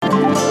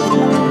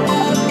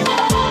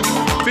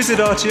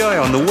Visit RTI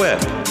on the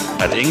web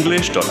at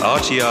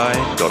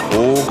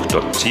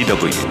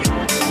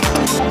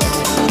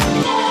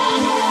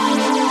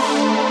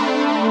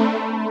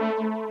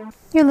english.rti.org.tw.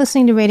 You're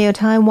listening to Radio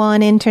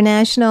Taiwan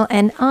International,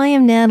 and I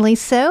am Natalie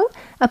So.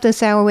 Up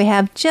this hour, we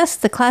have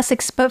just the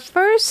classics, but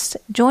first,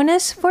 join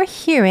us for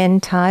Here in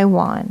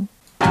Taiwan.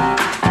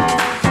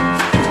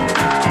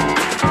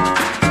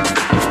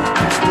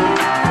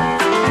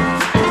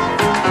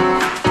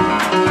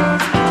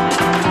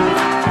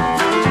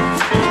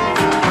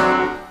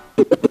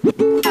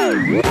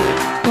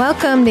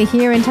 Welcome to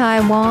Here in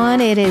Taiwan.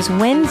 It is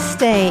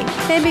Wednesday,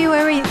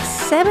 February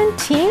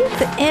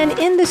 17th, and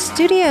in the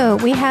studio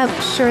we have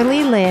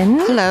Shirley Lin.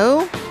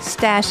 Hello.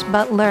 Stash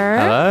Butler.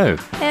 Hello.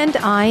 And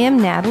I am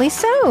Natalie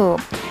So.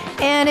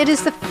 And it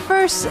is the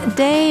first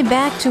day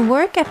back to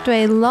work after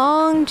a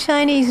long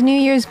Chinese New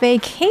Year's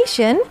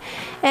vacation,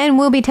 and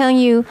we'll be telling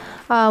you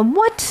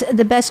what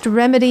the best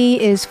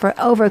remedy is for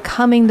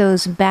overcoming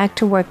those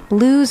back-to-work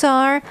blues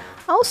are.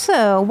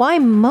 Also, why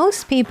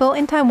most people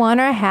in Taiwan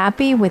are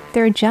happy with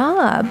their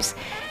jobs,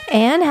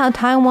 and how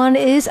Taiwan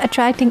is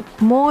attracting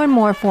more and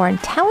more foreign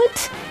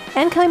talent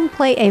and can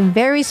play a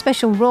very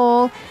special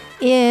role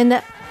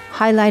in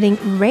highlighting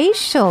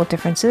racial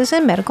differences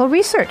in medical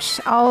research.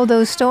 All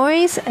those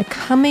stories are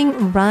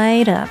coming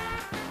right up.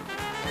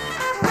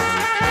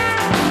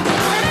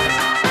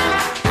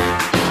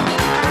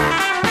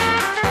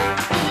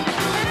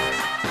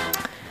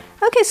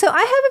 Okay, so I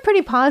have a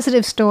pretty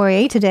positive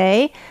story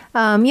today.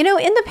 In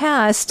the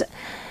past,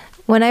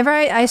 whenever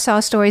I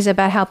saw stories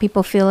about how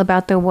people feel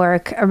about their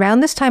work around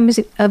this time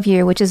of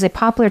year, which is a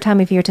popular time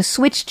of year to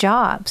switch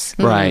jobs.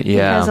 Right,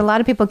 yeah. Because a lot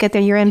of people get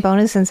their year-end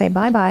bonus and say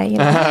bye-bye.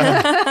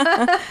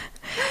 Yeah.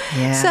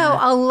 So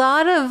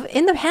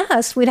in the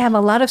past, we'd have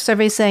a lot of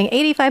surveys saying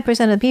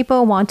 85% of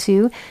people want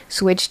to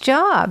switch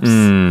jobs.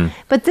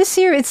 But this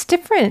year, it's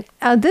different.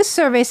 This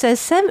survey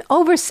says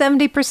over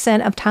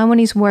 70% of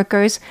Taiwanese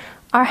workers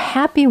are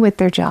happy with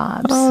their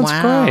jobs. Oh,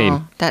 that's great.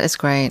 That is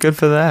great. Good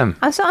for them.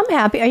 So I'm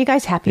happy. Are you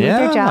guys happy with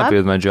your job? Yeah, I'm happy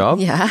with my job.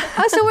 Yeah.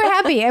 So we're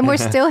happy, and we're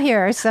still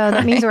here. So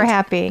that means we're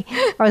happy.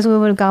 Or else we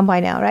would have gone by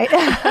now, right?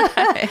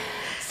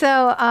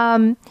 So,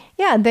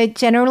 they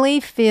generally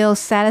feel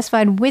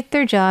satisfied with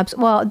their jobs.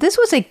 Well, this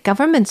was a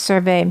government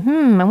survey. I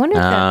wonder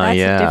if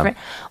that's different.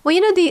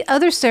 Well, the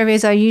other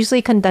surveys are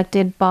usually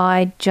conducted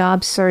by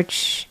job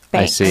search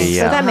banks. I see,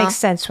 yeah. So that makes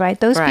sense, right?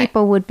 Those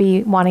people would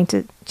be wanting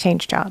to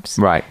change jobs.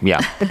 Right, yeah.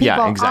 The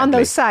people on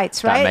those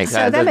sites, right?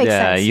 That makes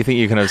sense. You think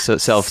you're kind of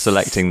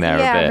self-selecting there a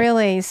bit. Yeah,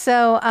 really.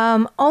 So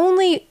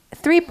only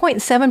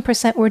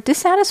 3.7% were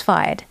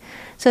dissatisfied.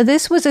 So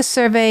this was a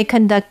survey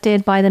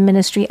conducted by the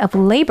Ministry of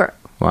Labor.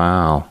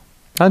 Wow.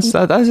 That's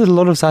a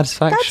lot of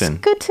satisfaction.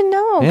 That's good to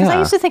know. Because I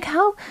used to think,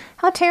 how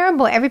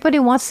terrible. Everybody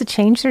wants to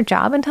change their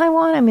job in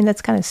Taiwan. I mean,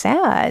 that's kind of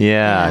sad.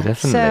 Yeah,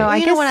 definitely. So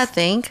You know what I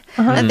think?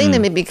 I think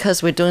that maybe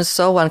because we're doing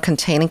so well on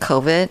containing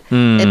COVID,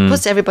 it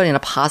puts everybody in a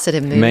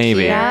positive mood.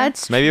 Maybe. Yeah,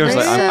 Maybe it was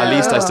like, at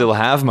least I still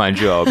have my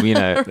job,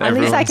 At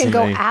least I can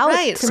go out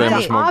to so the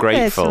much more office,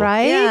 grateful.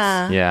 right?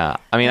 Yeah.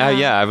 I mean, I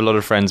have a lot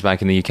of friends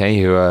back in the UK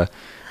who are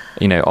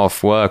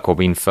off work or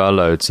being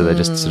furloughed, so they're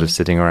just sort of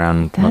sitting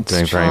around not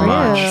doing very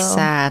much.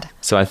 Sad.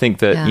 So I think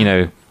that,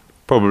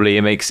 probably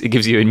it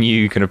gives you a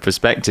new kind of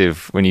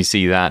perspective when you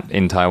see that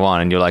in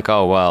Taiwan, and you're like,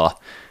 oh, well,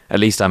 at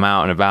least I'm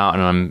out and about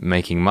and I'm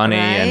making money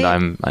and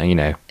I'm,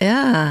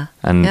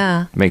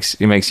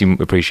 makes you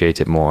appreciate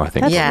it more, I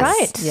think. That's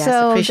right. Yes,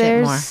 so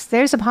appreciate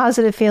there's a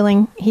positive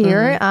feeling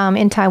here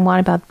in Taiwan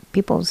about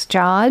people's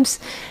jobs,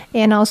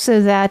 and also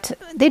that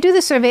they do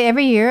the survey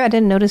every year. I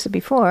didn't notice it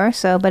before,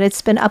 but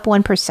it's been up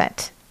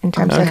 1% in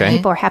terms of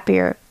people are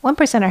happier.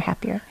 1% are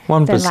happier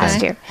 1%. than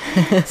last year.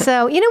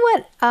 So you know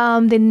what?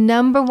 The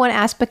number one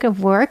aspect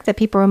of work that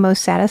people are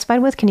most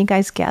satisfied with, can you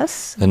guys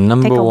guess? The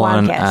number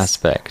one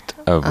aspect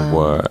of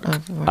work.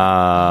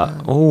 I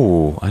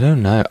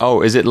don't know.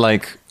 Oh, is it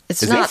like...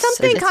 It's not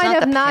something kind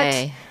of not...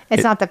 pay.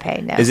 It's not the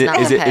pay, no. Is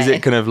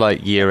it kind of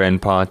like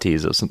year-end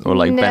parties or something, or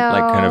like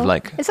kind of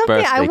like it's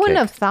something I wouldn't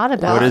have thought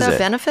about. What is it?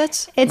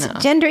 Benefits? It's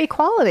gender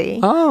equality.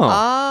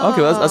 Oh,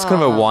 okay. That's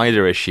kind of a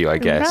wider issue, I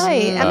guess.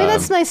 Right. I mean,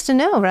 that's nice to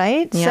know,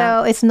 right?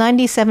 Yeah. So it's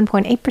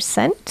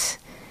 97.8%.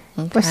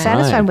 We're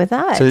satisfied with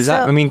that. So is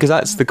that? I mean, because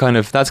I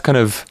suppose that's kind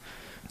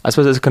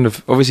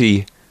of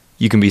obviously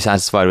you can be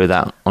satisfied with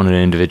that on an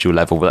individual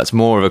level, but that's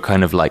more of a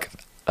kind of like.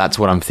 That's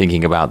what I'm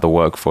thinking about the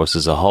workforce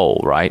as a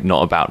whole, right?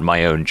 Not about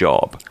my own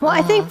job. Well,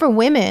 I think for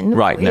women,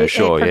 right? No,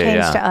 sure, it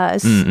pertains to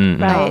us,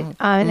 right?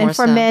 And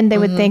for men, they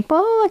would think,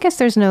 well, I guess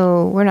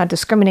we're not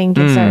discriminating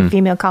against our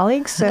female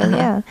colleagues, so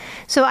yeah.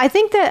 So I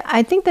think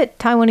that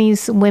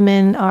Taiwanese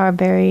women are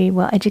very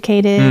well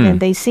educated, and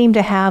they seem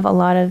to have a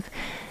lot of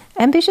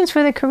ambitions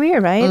for their career,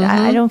 right?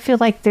 I don't feel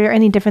like they're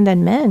any different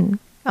than men.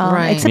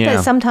 Except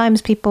that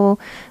sometimes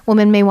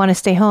women may want to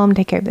stay home,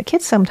 take care of the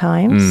kids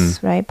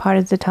sometimes, right? Part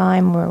of the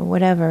time or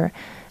whatever.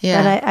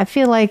 Yeah. But I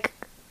feel like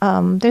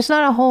there's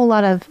not a whole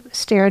lot of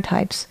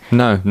stereotypes.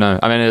 No.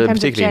 I mean,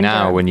 particularly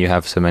now when you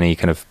have so many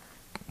kind of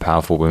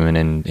powerful women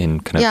in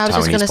kind of Yeah, I was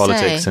just Taiwanese gonna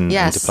politics say, and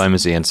yes.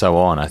 diplomacy and so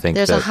on. I think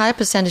There's a that, high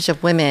percentage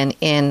of women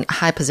in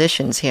high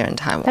positions here in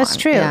Taiwan. That's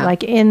true. Yeah.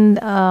 Like in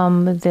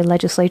the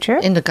legislature,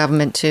 in the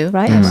government too.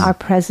 right? Our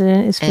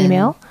president is And-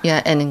 female.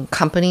 yeah, and in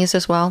companies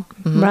as well.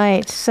 Mhm.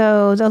 Right.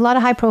 So there are a lot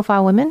of high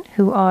profile women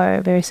who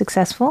are very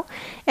successful.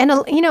 And,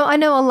 I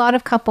know a lot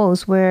of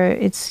couples where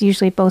it's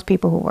usually both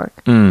people who work.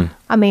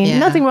 I mean, Yeah.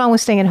 nothing wrong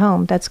with staying at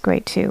home. That's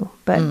great too.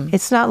 But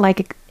it's not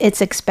like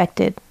it's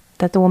expected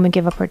that the woman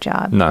give up her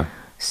job. no.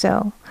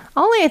 So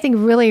only I think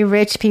really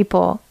rich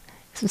people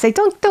say,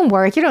 don't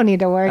work. You don't need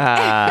to work.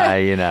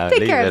 Take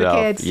leave care of it the off.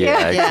 kids. Yeah,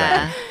 Yeah.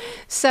 exactly.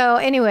 So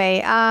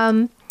anyway,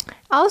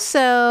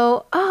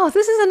 also,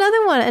 this is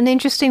another one, an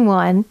interesting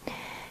one.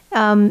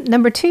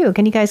 Number 2,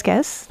 can you guys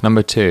guess?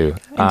 Number 2,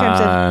 In terms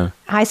of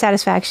high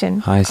satisfaction.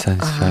 high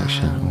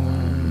satisfaction.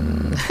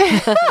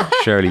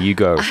 Shirley, you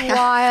go.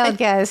 Wild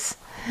guess.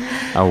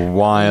 A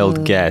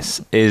wild guess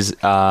is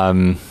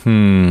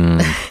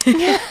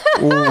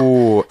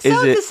ooh, is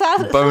So it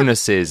dissatisfied.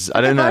 bonuses?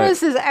 I don't know.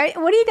 Bonuses.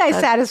 What are you guys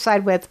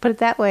satisfied with? Put it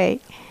that way.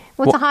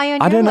 What's Well, high on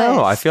your I don't know.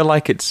 list? I feel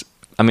like it's.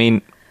 I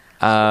mean,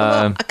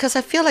 Because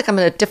I feel like I'm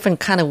in a different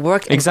kind of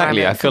work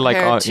exactly. I environment feel like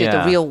compared to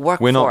the real workforce.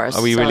 We're not.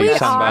 Are we really we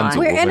that's are. Sam fine.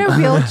 We're in a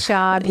real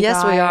job. you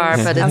Yes, we are,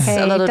 guys. but it's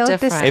a little don't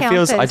different. It discount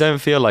feels. I it. don't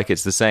feel like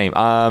it's the same.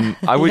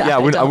 I would. Yeah,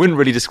 I wouldn't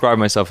really describe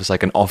myself as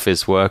like an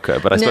office worker,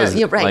 but I No, suppose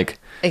you're right. like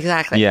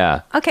Exactly.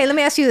 yeah. Okay, let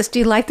me ask you this: do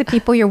you like the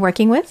people you're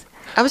working with?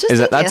 I was just Is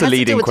that- thinking, that's a it has to do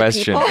leading with the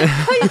question.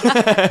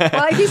 people.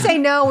 Well, if you say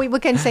no, we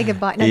can say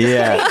goodbye. No, just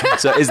kidding. Yeah.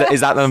 So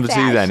is that number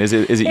 2 then? Is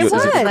it It your was.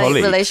 Like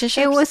colleague?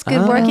 Relationships. It was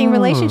good working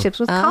relationships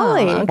with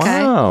colleagues.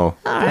 okay. Wow.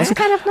 That's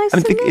kind of nice And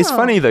I to think know. it's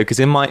funny though because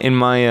in my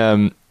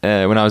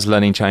when I was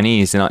learning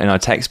Chinese in our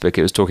textbook,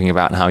 it was talking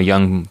about how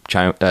young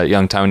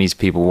Taiwanese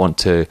people want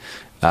to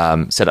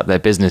set up their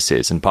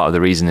businesses, and part of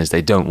the reason is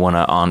they don't want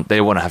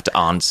to have to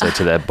answer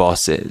to their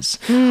bosses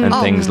and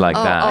things like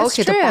that. Oh,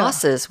 okay, the true.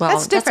 bosses. Well,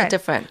 That's that's, different. a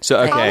different. So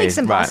okay, Colleagues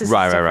and right. bosses is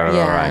different.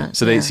 Yeah,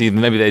 So they yeah. see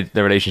maybe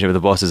their relationship with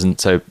the boss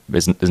isn't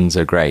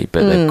so great,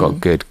 but they've got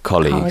good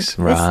colleagues,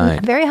 right?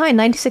 It's very high,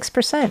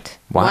 96%.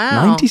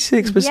 Wow.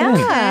 96%.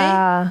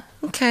 Yeah.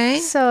 Okay.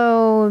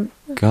 So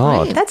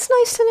God, that's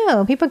nice to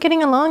know. People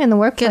getting along in the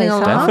workplace. Getting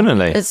along. huh?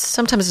 Definitely. It's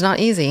sometimes not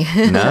easy.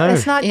 no.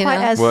 It's not You quite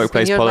know? as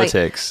Workplace When you're like-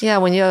 politics. yeah,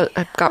 when you've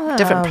got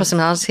different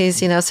personalities,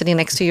 sitting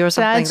next to you or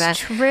something That's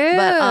like that. true.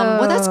 But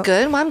well, that's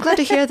good. Well, I'm glad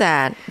to hear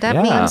that. That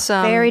Yeah. means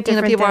Very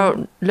different people are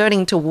than-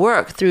 learning to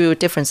work through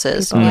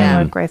differences. people I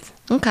Yeah. work with.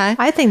 Okay.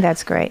 I think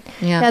that's great.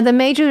 Yeah. Now, the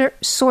major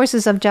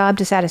sources of job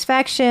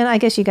dissatisfaction, I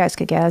guess you guys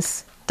could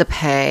guess. The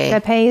pay.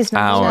 The pay is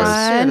number Hours.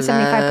 1,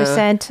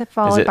 75%,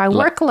 followed it by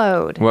like-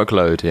 workload.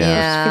 Workload, yeah.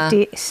 Yeah.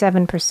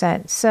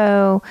 57%.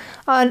 So,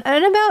 and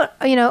about,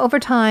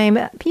 overtime,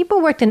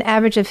 people worked an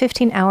average of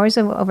 15 hours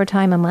of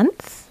overtime a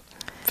month.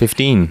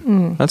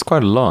 15. That's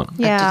quite a lot.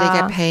 Yeah. Do they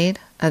get paid?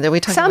 Are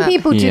we talking Some about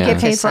people do Yeah. get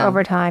paid Okay, for some,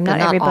 overtime, but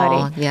not everybody.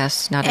 all.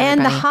 Yes, not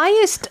And the everybody.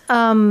 highest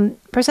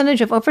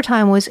percentage of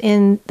overtime was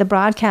in the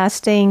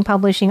broadcasting,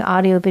 publishing,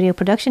 audio, video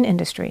production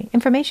industry,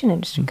 information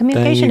industry,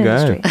 communication you go.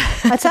 industry.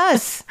 That's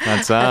us.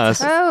 That's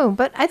us. Oh,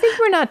 but I think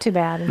we're not too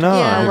bad in No, our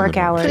Yeah. work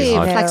hours. Pretty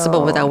hard.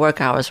 flexible with No. our work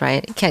hours,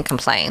 right? Can't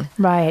complain.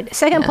 Right.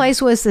 Second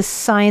place was the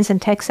science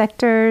and tech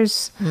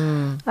sectors.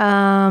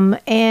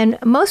 And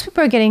most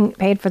people are getting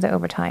paid for the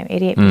overtime,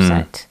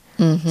 88%.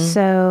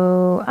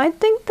 So I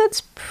think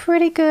that's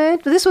pretty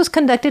good. This was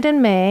conducted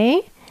in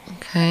May,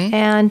 Okay.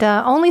 and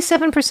only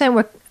 7%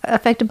 were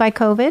affected by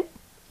COVID,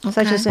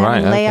 such as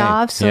Right, okay.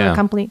 layoffs Yeah. or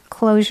complete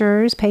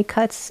closures, pay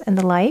cuts, and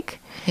the like.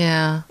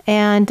 Yeah.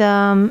 And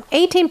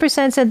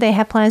 18% said they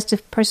have plans to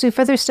pursue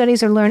further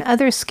studies or learn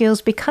other skills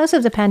because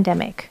of the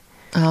pandemic.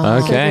 Oh, So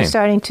they're Okay.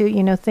 starting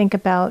to, think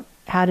about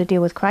how to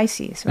deal with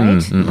crises,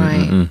 right?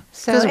 right.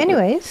 So, 'Cause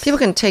anyways, People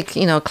can take,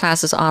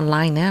 classes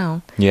online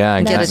now.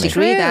 Yeah, Get a exactly.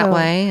 degree that True.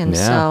 way, and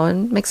Yeah. so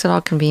it makes it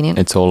all convenient.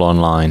 It's all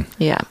online.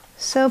 yeah.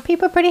 so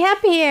people are pretty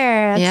happy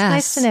here. That's Yes.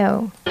 nice to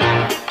know.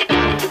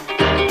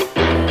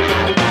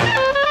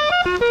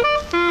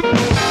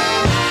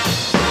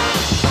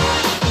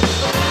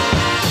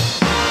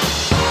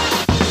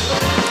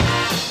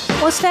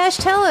 Well, Stash,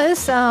 tell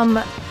us,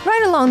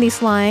 right along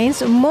these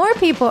lines, more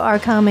people are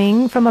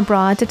coming from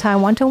abroad to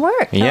Taiwan to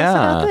work. Tell us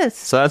about this.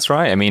 So that's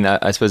right. I mean,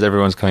 I suppose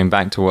everyone's coming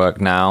back to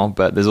work now,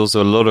 but there's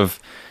also a lot of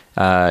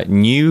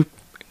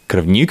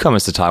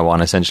newcomers to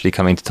Taiwan essentially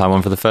coming to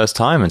Taiwan for the first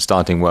time and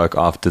starting work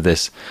after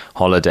this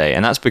holiday.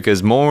 And that's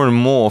because more and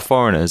more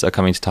foreigners are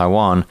coming to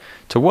Taiwan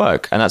to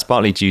work. And that's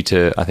partly due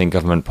to, I think,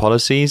 government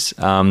policies,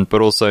 but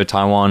also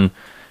Taiwan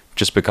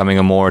just becoming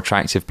a more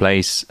attractive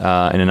place in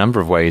a number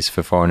of ways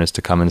for foreigners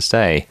to come and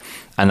stay.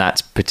 And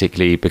that's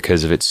particularly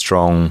because of its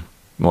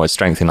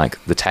strength in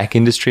like the tech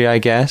industry, I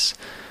guess.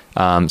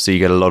 So you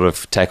get a lot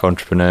of tech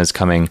entrepreneurs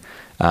coming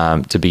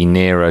to be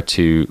nearer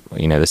to,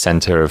 the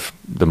center of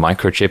the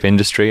microchip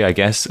industry, I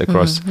guess,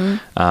 across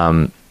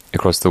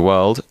the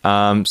world.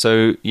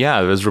 So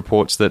yeah, there's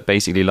reports that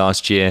basically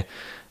last year,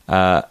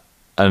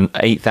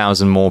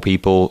 8,000 more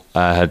people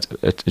had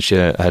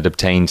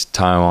obtained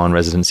Taiwan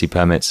residency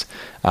permits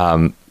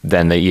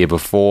than the year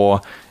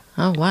before.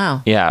 Oh,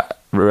 wow. Yeah.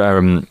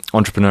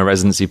 Entrepreneur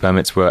residency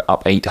permits were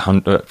up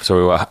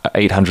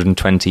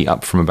 820,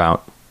 up from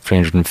about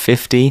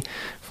 350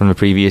 from the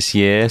previous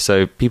year.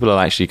 So people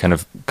are actually kind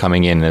of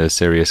coming in at a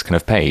serious kind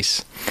of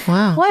pace.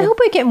 Wow. Well, I hope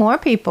we get more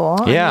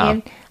people. Yeah. I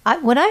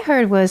mean, what I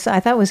heard was, I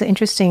thought was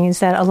interesting, is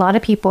that a lot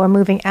of people are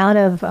moving out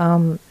of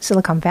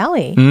Silicon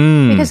Valley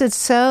because it's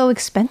so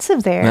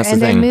expensive there. That's the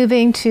and they're thing.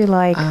 moving to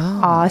like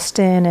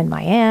Austin and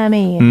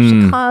Miami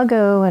and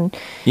Chicago. And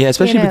Yeah,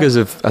 especially you know, because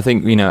of, I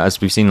think,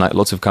 as we've seen, like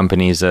lots of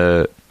companies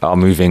are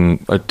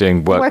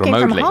doing work working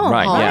remotely. from home.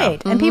 Right, yeah.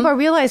 Right. And people are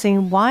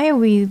realizing, why are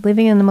we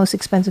living in the most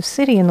expensive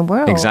city in the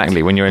world?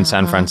 Exactly. When you're in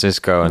San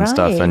Francisco and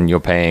stuff, Right. and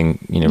you're paying,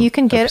 You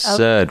can get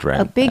absurd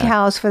rent. a big there.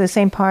 house for the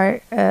same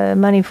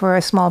money for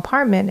a small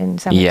apartment in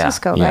San Yeah,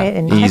 Francisco, yeah, right?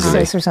 In easily.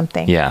 Texas or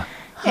something. Yeah.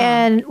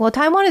 And well,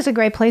 Taiwan is a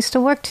great place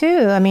to work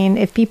too. I mean,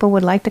 if people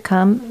would like to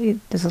come,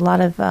 there's a lot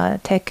of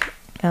tech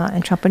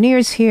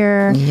entrepreneurs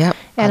here. Yep,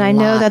 And a I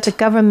know lot. that the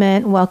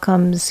government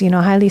welcomes,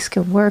 highly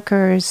skilled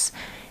workers.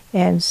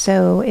 And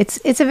so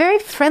it's a very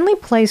friendly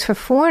place for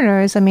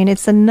foreigners. I mean,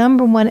 it's the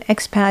number one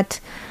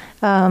expat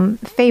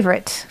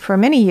favorite for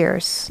many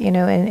years,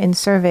 in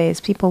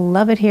surveys. People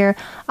love it here.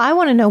 I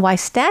want to know why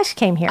Stash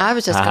came here. I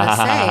was just going to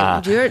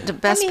say, you're the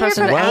best you're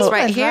person from to ask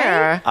right England,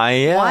 here.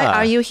 right? Why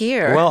are you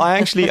here? Well,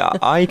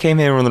 I came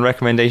here on the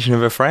recommendation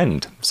of a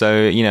friend.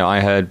 So,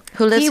 I heard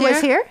Who lives He here?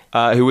 was here?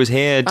 who was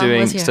here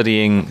was here.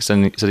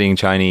 studying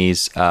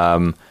Chinese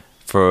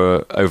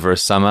for over a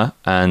summer,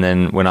 and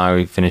then when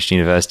I finished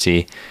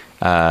university,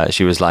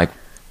 she was like,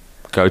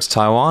 "Go to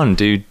Taiwan,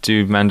 do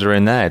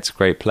Mandarin there. It's a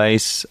great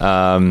place."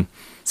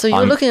 So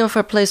you're looking for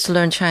a place to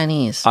learn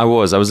Chinese. I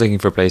was looking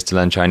for a place to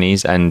learn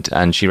Chinese,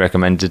 and she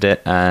recommended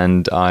it,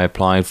 and I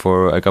applied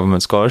for a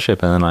government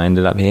scholarship, and then I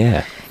ended up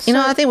here.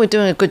 I think we're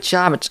doing a good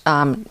job at,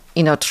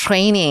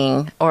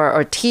 training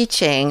or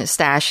teaching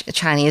Stash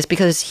Chinese,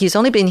 because he's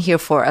only been here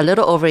for a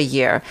little over a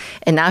year,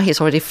 and now he's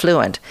already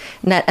fluent.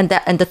 And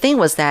the thing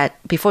was that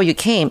before you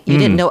came, you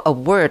didn't know a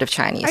word of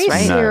Chinese, Are you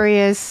right?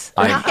 serious?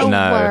 Not a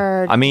No.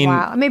 word. I mean-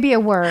 wow. Maybe a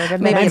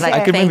word. Maybe like I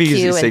could maybe thank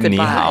you say and ni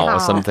goodbye. hao or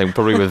something,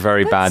 probably with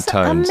very bad That's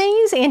tones.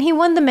 amazing. And he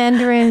won the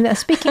Mandarin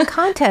speaking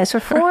contest for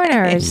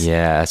foreigners.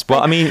 Yes.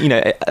 Well, I mean,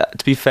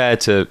 to be fair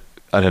to,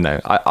 I don't know,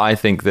 I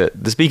think that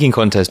the speaking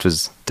contest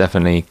was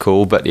definitely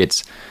cool, but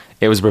it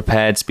was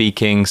prepared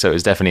speaking, so it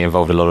was definitely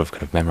involved a lot of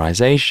kind of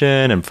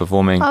memorization and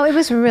performing. Oh, it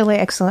was really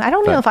excellent. I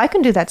don't know if I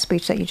can do that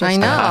speech that you just I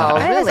did. know,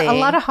 It has really. a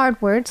lot of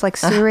hard words like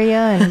Syria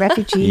and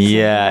refugees.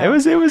 Yeah, it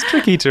was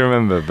tricky to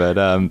remember, but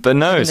no.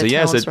 Getting So the yeah,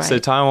 tones so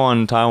right.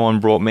 Taiwan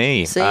brought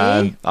me. See?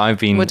 I've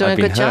been We're doing I've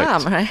a been good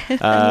job, hooked.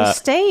 right? And you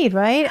stayed,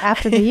 right,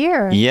 after the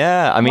year.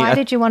 Yeah, I mean, Why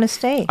did you want to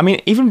stay? I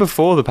mean, even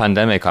before the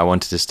pandemic, I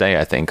wanted to stay.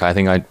 I think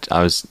I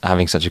was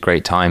having such a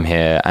great time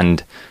here,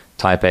 and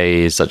Taipei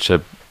is such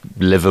a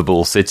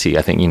livable city.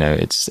 I think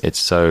it's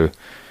so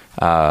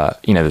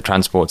the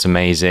transport's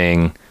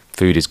amazing,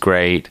 food is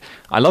great.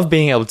 I love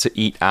being able to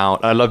eat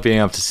out. I love being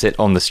able to sit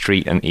on the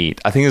street and eat.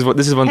 I think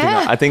this is one thing.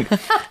 I think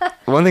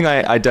one thing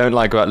I don't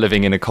like about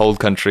living in a cold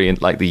country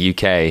like the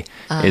UK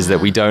is that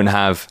we don't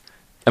have.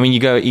 I mean, you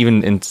go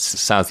even in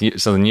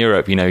Southern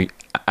Europe,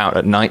 out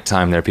at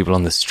nighttime, there are people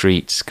on the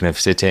streets kind of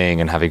sitting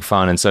and having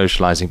fun and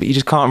socializing, but you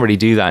just can't really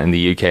do that in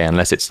the UK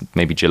unless it's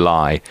maybe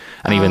July,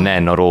 and even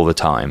then, not all the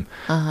time.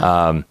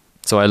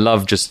 So I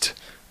love just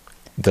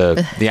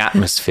the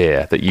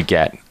atmosphere that you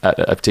get,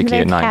 particularly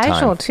Very at nighttime.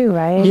 casual too,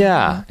 right?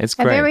 Yeah, it's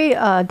And great. very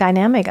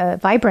dynamic,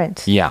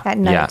 vibrant. Yeah, at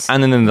night. yeah,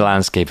 and then the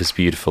landscape is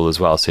beautiful as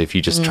well. So if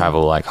you just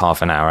travel like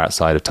half an hour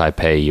outside of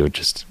Taipei, you're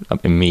just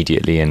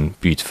immediately in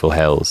beautiful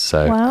hills.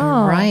 So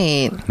Wow.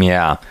 Right.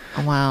 yeah.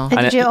 Wow. And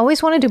And did you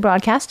always want to do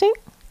broadcasting?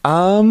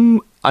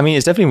 I mean,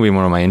 it's definitely been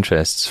one of my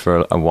interests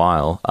for a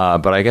while,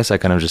 but I guess I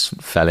kind of just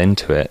fell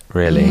into it,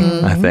 really,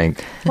 I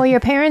think. Well,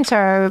 your parents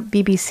are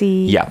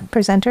BBC Yeah.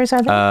 presenters,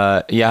 are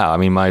they? Yeah, I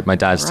mean, my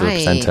dad's still a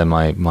Right. presenter.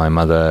 My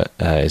mother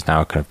is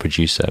now a kind of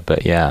producer,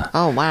 but yeah.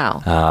 Oh,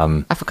 wow.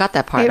 I forgot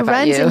that part It about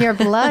runs you. in your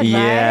blood, Yeah.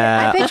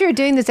 right? I bet you're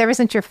doing this ever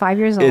since you're 5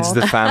 years old. It's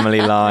the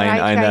family line,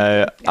 Right, I right.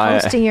 know.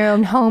 Hosting your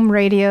own home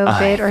radio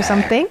bit or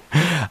something.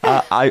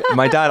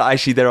 My dad,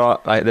 actually,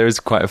 there is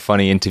quite a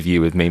funny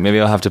interview with me.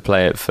 Maybe I'll have to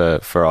play it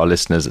for our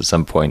listeners at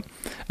some point.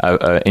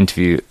 An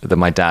interview that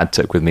my dad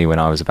took with me when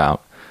I was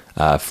about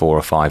 4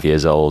 or 5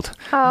 years old,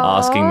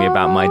 asking me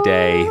about my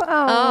day.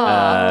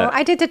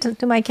 I did it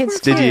to my kids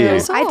too. Did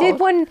you? I did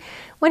one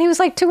when he was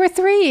like 2 or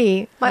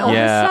 3, my oldest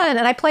Yeah. son,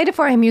 and I played it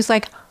for him. He was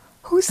like,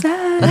 "Who's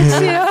that?"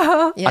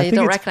 Yeah. Yeah, I you think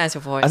don't it's- recognize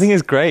your voice. I think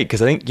it's great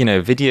because I think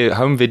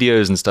home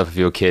videos and stuff of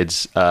your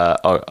kids are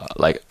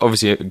like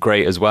obviously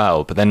great as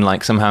well, but then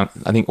like somehow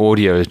I think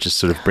audio just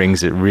sort of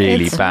brings it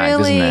really it's back,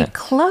 really doesn't it?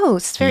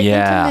 close. It's very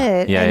Yeah.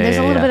 intimate. Yeah, and there's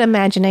yeah, a little yeah. bit of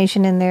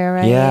imagination in there,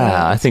 right?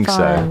 Yeah, I It's think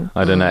fun. so.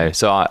 I don't know.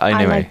 So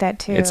anyway, like that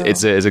too.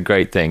 It's a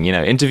great thing.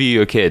 Interview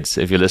your kids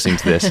if you're listening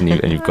to this and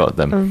you've got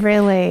them.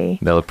 Really?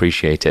 They'll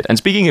appreciate it. And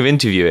speaking of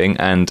interviewing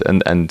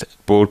and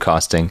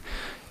broadcasting,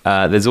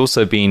 there's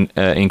also been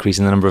an increase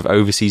in the number of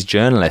overseas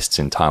journalists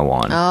in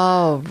Taiwan.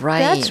 Oh, right.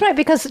 That's right,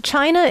 because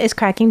China is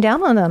cracking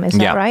down on them. Is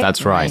that right? Yeah,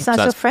 that's right. It's not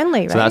so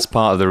friendly, right? So that's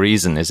part of the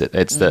reason. It's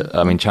that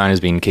I mean, China's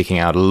been kicking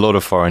out a lot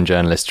of foreign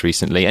journalists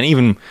recently, and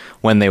even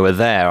when they were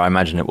there, I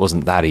imagine it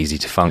wasn't that easy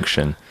to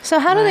function. So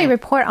how do they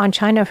report on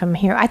China from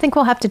here? I think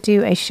we'll have to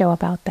do a show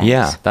about that.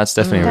 Yeah, that's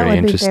definitely That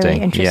really would be very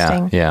interesting.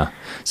 interesting. Yeah.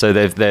 So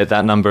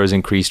that number has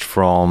increased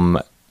from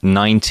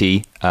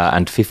 90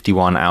 and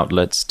 51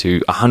 outlets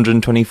to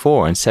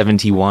 124 and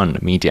 71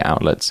 media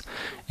outlets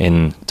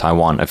in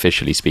Taiwan,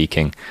 officially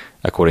speaking,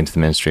 according to the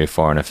Ministry of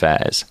Foreign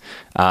Affairs.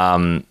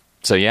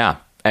 So yeah,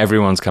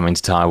 everyone's coming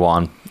to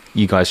Taiwan.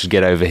 You guys should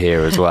get over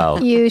here as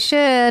well. You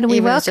should. We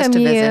Even just welcome to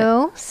you.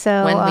 visit.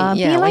 So When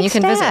be when like you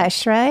can visit.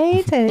 Stash,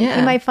 right? And Yeah.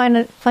 you might find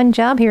a fun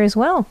job here as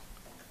well.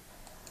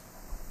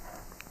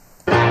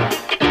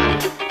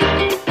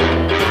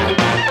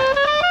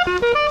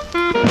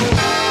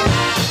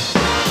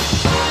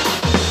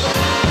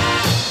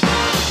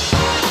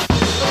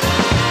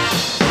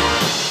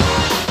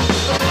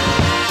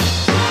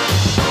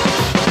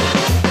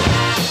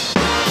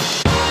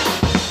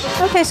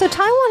 Okay, so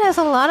Taiwan has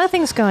a lot of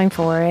things going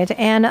for it,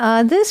 and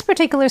this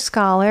particular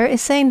scholar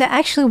is saying that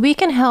actually we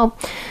can help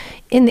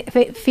in the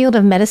field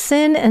of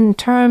medicine in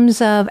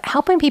terms of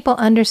helping people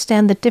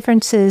understand the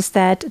differences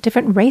that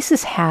different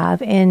races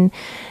have in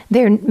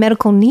their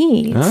medical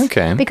needs.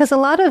 Okay. Because a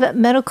lot of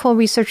medical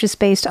research is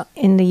based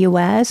in the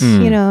U.S.,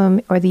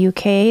 or the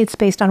U.K. It's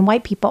based on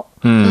white people.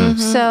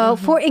 So,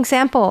 for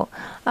example,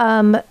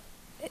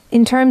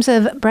 in terms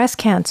of breast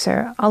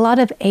cancer, a lot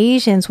of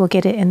Asians will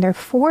get it in their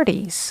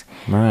 40s,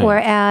 Right.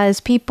 whereas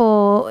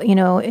people,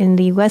 in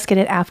the U.S. get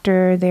it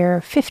after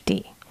they're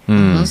 50.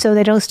 So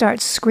they don't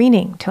start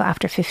screening till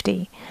after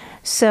 50.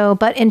 So,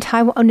 but in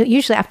Taiwan,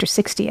 usually after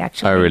 60,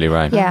 actually. Oh, really?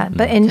 Right. Yeah,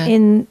 but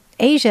in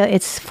Asia,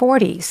 it's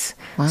 40s.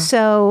 Wow.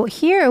 So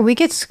here we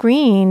get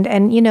screened,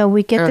 and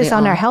we get Early this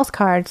on our on. health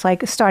cards,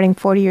 like starting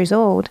 40 years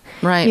old.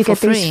 Right, you for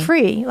get these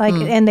free,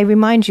 and they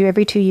remind you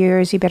every 2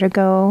 years you better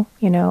go,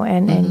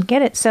 and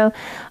get it. So,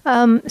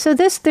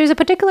 there's a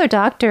particular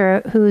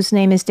doctor whose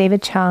name is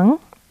David Chung.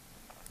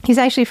 He's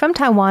actually from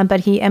Taiwan, but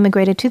he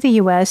emigrated to the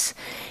U.S.,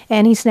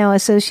 and he's now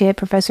associate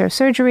professor of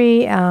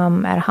surgery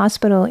at a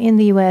hospital in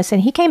the U.S.,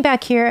 and he came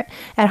back here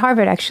at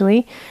Harvard,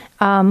 actually.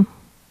 At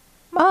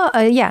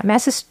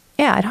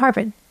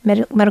Harvard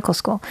Medical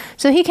School.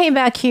 So he came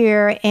back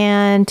here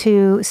and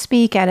to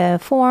speak at a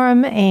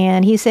forum,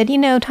 and he said,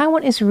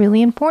 Taiwan is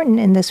really important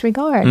in this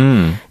regard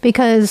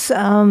because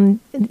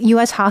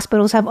U.S.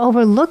 hospitals have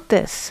overlooked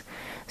this.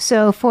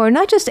 So for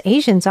not just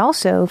Asians,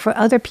 also for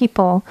other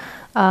people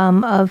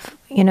of,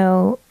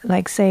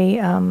 like say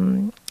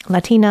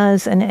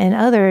Latinas and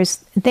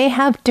others, they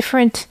have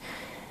different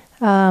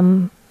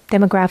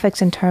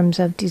demographics in terms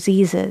of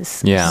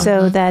diseases. Yeah.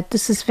 So that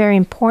this is very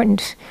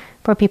important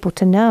for people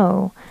to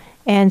know.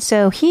 And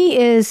so he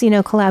is,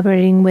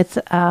 collaborating with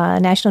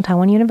National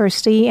Taiwan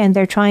University, and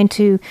they're trying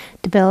to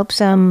develop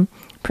some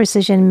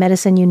precision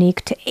medicine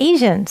unique to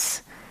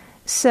Asians.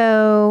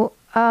 So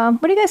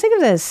what do you guys think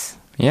of this?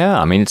 Yeah,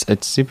 I mean,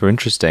 it's super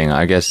interesting.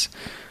 I guess,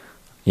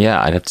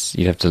 yeah,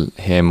 you'd have to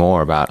hear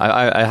more about.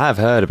 I have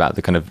heard about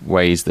the kind of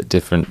ways that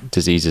different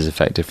diseases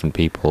affect different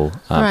people,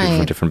 people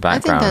from different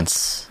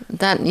backgrounds.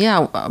 I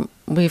think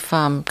we've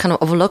kind of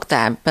overlooked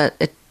that, but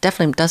it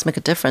definitely does make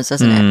a difference,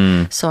 doesn't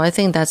it? So I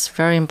think that's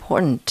very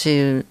important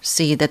to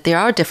see that there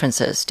are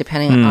differences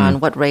depending on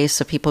what race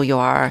of people you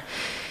are,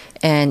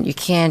 and you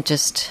can't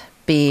just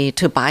be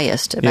too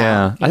biased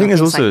about I think there's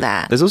things also like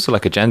that. there's also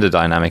like a gender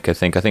dynamic. I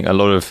think a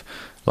lot of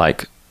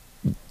like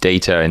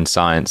data in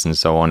science and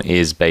so on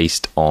is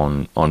based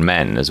on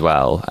men as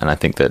well, and I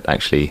think that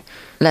actually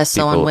Less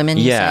so on women.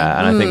 you say?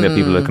 and I think that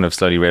people are kind of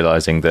slowly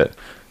realizing that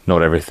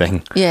not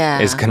everything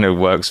is kind of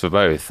works for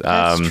both.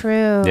 That's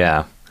true.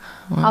 Yeah.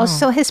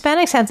 Also,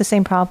 Hispanics have the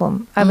same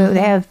problem. I mean,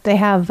 they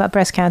have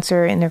breast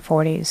cancer in their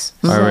 40s.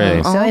 Oh,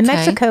 really? So in okay.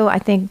 Mexico, I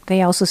think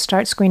they also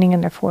start screening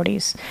in their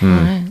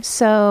 40s.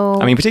 So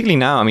I mean, particularly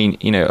now, I mean,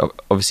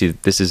 obviously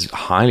this is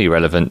highly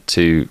relevant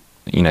to,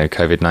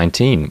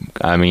 COVID-19.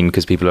 I mean,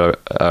 because people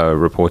are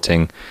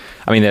reporting,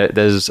 I mean,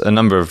 there's a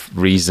number of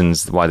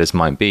reasons why this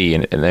might be,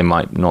 and they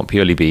might not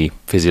purely be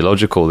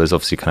physiological. There's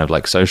obviously kind of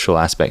like social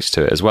aspects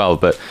to it as well,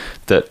 but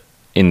that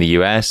in the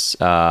US,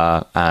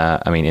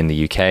 I mean, in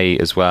the UK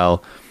as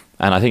well,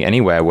 and I think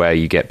anywhere where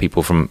you get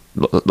people from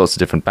lots of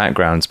different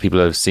backgrounds,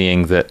 people are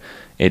seeing that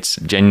it's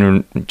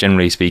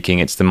generally speaking,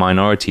 it's the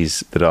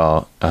minorities that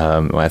are,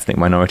 ethnic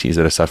minorities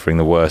that are suffering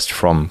the worst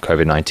from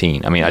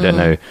COVID-19. I mean, I don't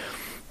know.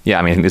 Yeah,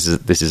 I mean, I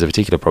think this is a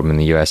particular problem in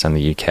the US and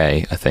the UK,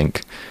 I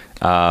think.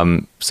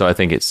 So I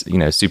think it's,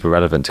 super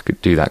relevant to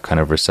do that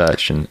kind of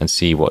research and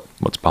see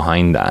what's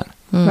behind that.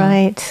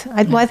 right.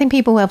 I think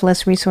people who have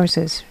less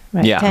resources,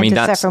 right, Yeah, tend I mean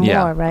to suffer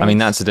more, right? I mean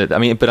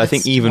but I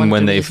think That's even one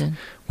when good reason.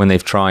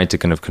 they've tried to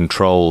kind of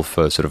control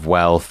for sort of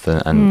wealth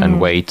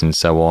and weight and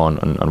so on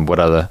and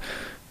whatever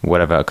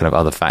kind of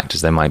other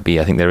factors there might be,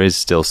 I think there is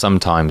still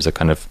sometimes a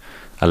kind of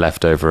a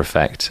leftover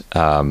effect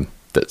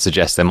that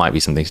suggests there might be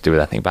something to do with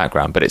ethnic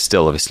background, but it's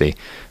still obviously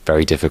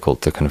very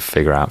difficult to kind of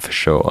figure out for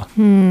sure.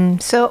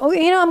 So,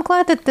 I'm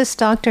glad that this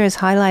doctor has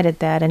highlighted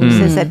that. And he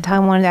says that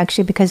Taiwan,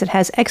 actually, because it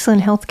has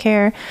excellent health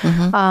care,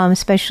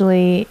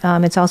 especially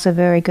it's also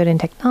very good in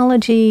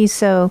technology.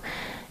 So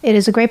it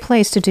is a great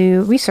place to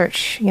do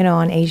research,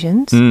 on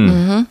Asians.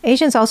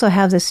 Asians also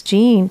have this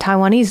gene,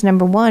 Taiwanese,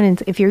 number one.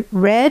 And if you're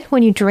red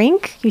when you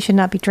drink, you should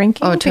not be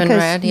drinking. Oh, turn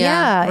red,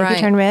 yeah. If right.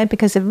 you turn red,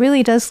 because it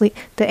really does lead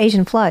the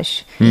Asian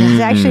flush.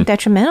 It's actually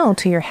detrimental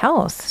to your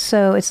health.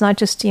 So it's not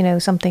just,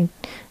 something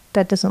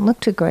that doesn't look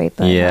too great.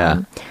 But,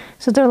 Yeah.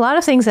 so there are a lot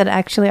of things that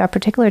actually are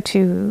particular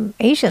to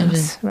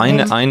Asians.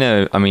 Right? I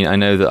know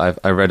that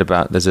I read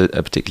about, there's a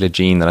particular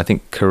gene that I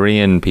think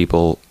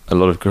a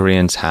lot of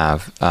Koreans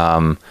have,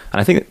 and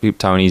I think that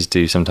Taiwanese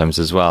do sometimes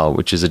as well,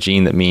 which is a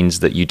gene that means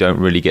that you don't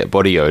really get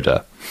body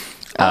odor.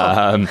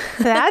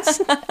 That's...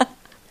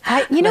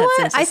 you know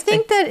what? I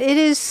think that it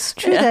is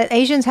true that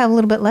Asians have a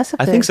little bit less of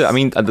this. I think so. I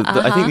mean, I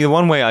think the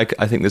one way I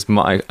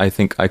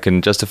think I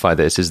can justify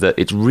this is that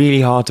it's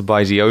really hard to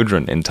buy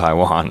deodorant in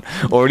Taiwan,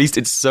 or at least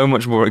it's so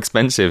much more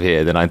expensive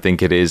here than I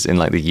think it is in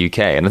like the UK.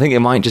 And I think it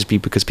might just be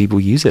because people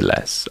use it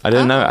less. I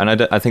don't know,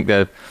 and I think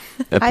they're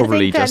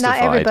probably I think that justified.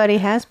 not everybody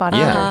has body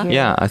odor here.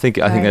 Yeah. I think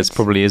that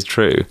probably is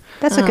true.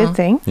 That's a good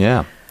thing.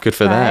 Yeah. Good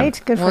for Right?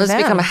 them. Good for Well, it's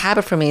them. become a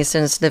habit for me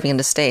since living in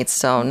the States.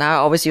 So now I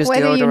always use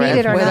Whether deodorant. you need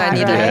it or whether not, I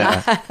need right?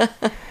 it or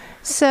not.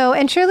 So,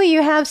 and Shirley,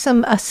 you have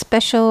a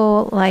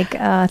special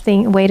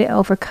way to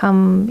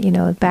overcome,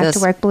 back to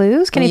work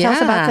blues. Can you tell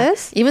us about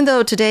this? Even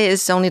though today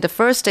is only the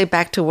first day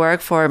back to work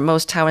for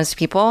most Taiwanese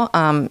people,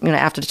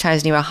 after the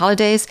Chinese New Year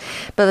holidays,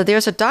 but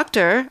there's a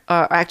doctor,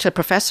 or actually a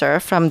professor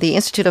from the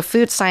Institute of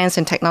Food Science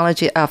and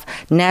Technology of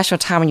National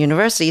Taiwan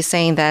University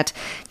saying that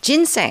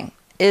ginseng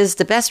is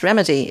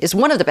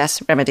one of the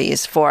best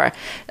remedies for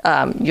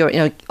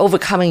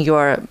overcoming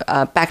your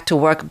back to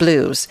work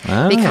blues,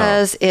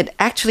 because it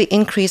actually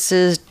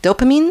increases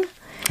dopamine.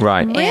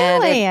 Right. Really?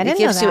 And I it didn't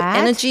gives know you that.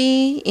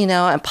 energy,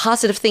 and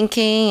positive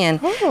thinking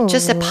and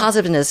just a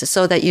positiveness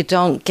so that you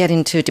don't get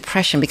into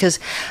depression. Because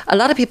a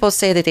lot of people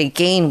say that they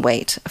gain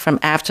weight from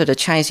after the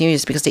Chinese New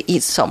Year's because they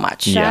eat so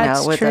much. Yeah.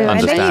 That's with true. the And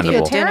then you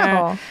feel Understandable.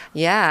 terrible.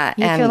 Yeah.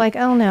 You feel like,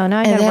 oh no,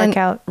 now I got to work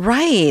out.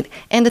 Right.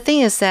 And the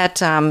thing is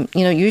that,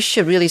 you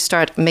should really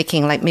start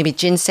making like maybe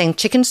ginseng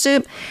chicken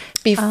soup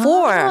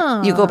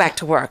before you go back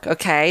to work,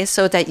 okay?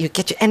 So that you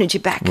get your energy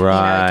back.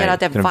 Right. Get out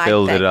that Kind of vibe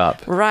build back. it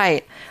up.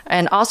 Right.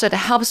 And also it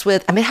helps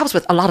with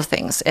a lot of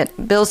things. It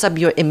builds up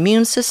your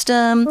immune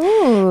system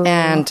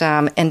and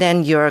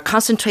then your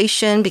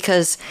concentration,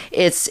 because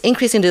it's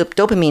increasing the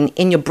dopamine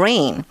in your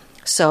brain.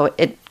 So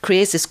it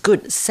creates this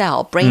good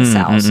brain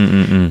cells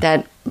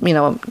that,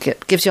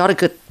 gives you all the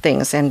good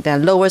things, and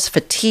then lowers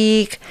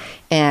fatigue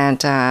and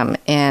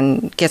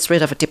gets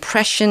rid of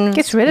depression.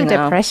 Gets rid of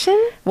depression?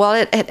 Well,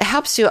 it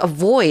helps you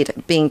avoid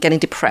getting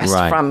depressed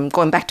Right. from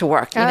going back to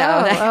work.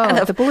 That kind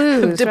of the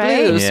blues, the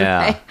right? blues,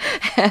 Yeah.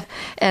 right?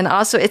 And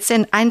also, it's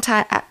an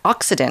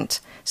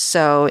antioxidant.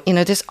 So,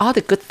 there's all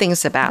the good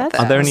things about That's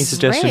that. Are there any That's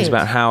suggestions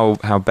great. about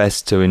how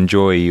best to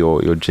enjoy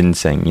your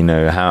ginseng?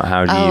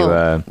 How do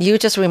you... You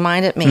just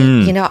reminded me.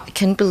 I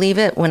can't believe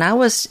it. When I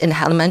was in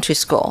elementary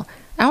school,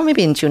 or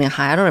maybe in junior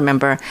high, I don't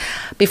remember.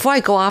 Before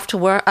I go off to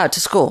work, to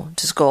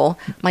school,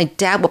 my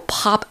dad would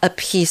pop a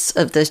piece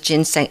of this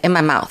ginseng in my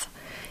mouth,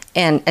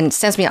 and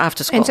sends me off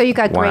to school. And so you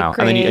got great Wow.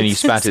 grades. And you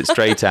spat it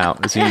straight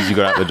out as soon as you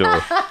got out the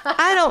door.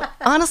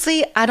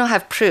 I don't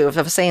have proof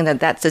of saying that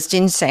that's this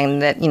ginseng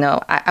that,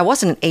 I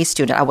wasn't an A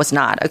student. I was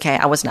not. Okay.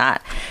 I was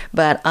not.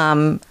 But,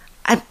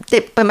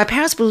 but my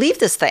parents believe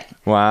this thing.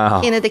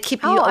 Wow. They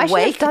keep you I should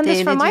awake. have done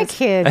this for my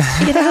kids.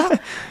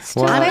 It's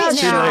too Wow, late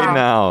it's too late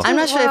now. I'm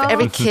not sure if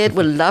every kid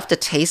would love the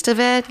taste of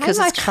it because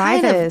might it's try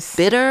kind this. of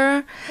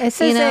bitter. It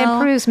says it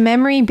improves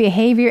memory,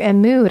 behavior,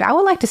 and mood. I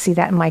would like to see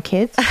that in my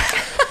kids.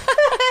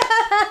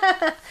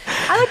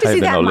 I like to Hope see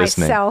they're that not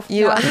listening. myself.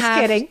 No, I'm just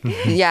kidding.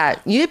 Yeah,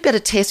 you better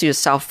taste it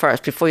yourself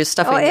first before you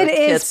stuff it in it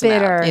your is kids'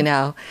 bitter.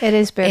 mouth, It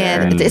is bitter.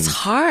 And it's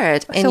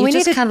hard. And So you we need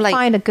just to kind of like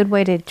find a good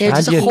way to you're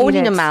just How do you-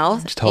 holding eat your it.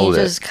 mouth. Just hold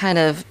you it. just kind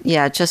of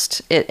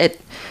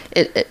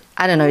it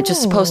I don't know. You're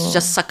just supposed to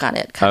just suck on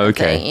it, kind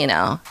Okay. of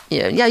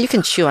thing. Yeah, you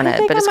can chew on I it,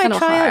 think but I it's might kind of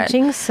try hard. out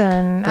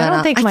ginseng. I But,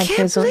 don't think I my can't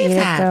kids will eat believe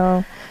it that.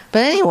 though. But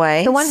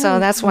anyway, The one so who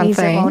that's one needs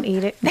it thing. won't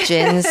eat it.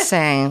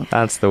 Ginseng.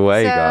 That's the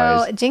way, So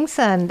guys.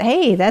 ginseng,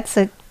 hey, that's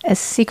a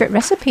secret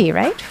recipe,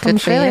 right? From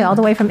Good for Australia, you. all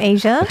the way from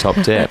Asia. Top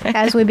tip.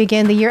 As we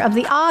begin the year of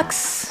the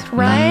ox,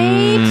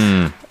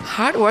 right?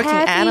 Hardworking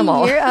Happy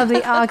animal. year of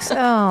the ox.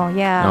 Oh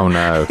yeah. Oh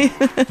no.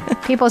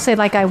 People say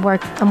like I'm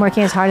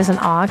working as hard as an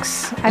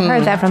ox. I've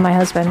heard that from my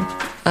husband.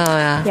 Oh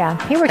yeah.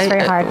 Yeah, he works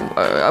very hard.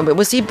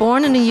 Was he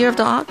born in the year of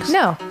the ox?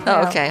 No. Oh,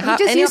 no. okay. He How-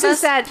 just any of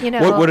uses us? that,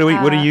 What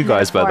are you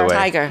guys, by the way?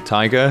 Tiger.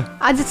 Tiger?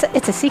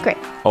 It's a secret.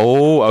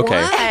 Oh,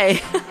 okay.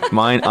 Why?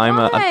 Mine. I'm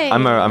a Why?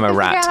 I'm a Figure out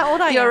rat. how old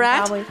I You're a am,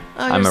 rat? probably.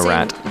 Oh, I'm you're a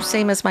rat.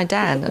 Same as my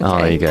dad. Okay. Oh,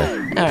 there you go.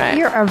 All right.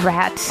 You're a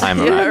rat.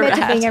 I'm a You're rat.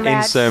 admitted to being a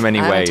rat. In so many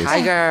I'm ways. a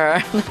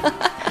tiger.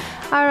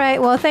 All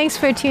right. Well, thanks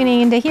for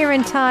tuning into Here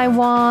in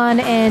Taiwan,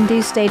 and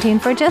do stay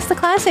tuned for Just the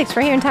Classics. For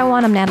Here in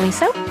Taiwan, I'm Natalie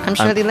So. I'm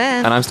Shirley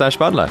Lin. And I'm Stash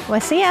Butler.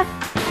 We'll see ya.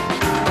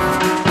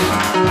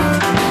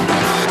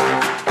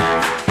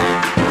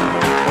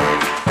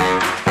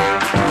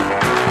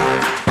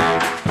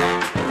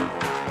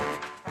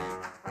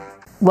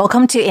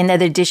 Welcome to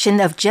another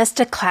edition of Just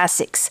the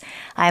Classics.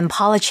 I'm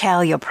Paula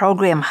Chow, your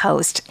program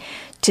host.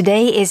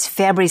 Today is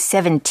February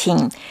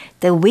 17.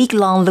 The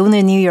week-long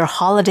Lunar New Year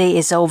holiday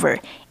is over,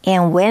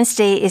 and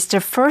Wednesday is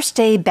the first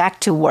day back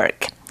to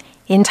work.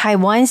 In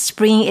Taiwan,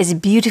 spring is a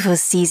beautiful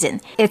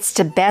season. It's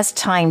the best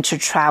time to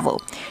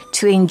travel,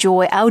 to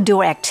enjoy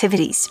outdoor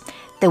activities.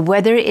 The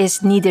weather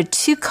is neither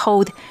too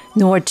cold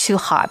nor too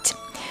hot.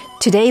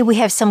 Today, we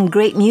have some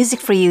great music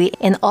for you,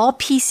 and all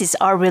pieces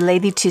are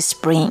related to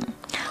spring.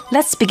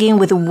 Let's begin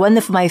with one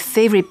of my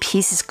favorite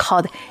pieces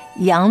called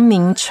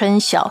Yangming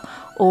Chunxiao,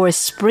 or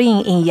Spring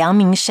in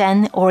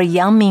Yangmingshan or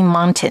Yangming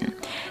Mountain.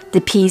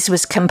 The piece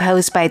was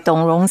composed by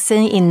Dong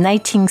Rongsen in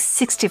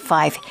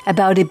 1965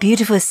 about the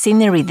beautiful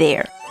scenery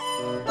there.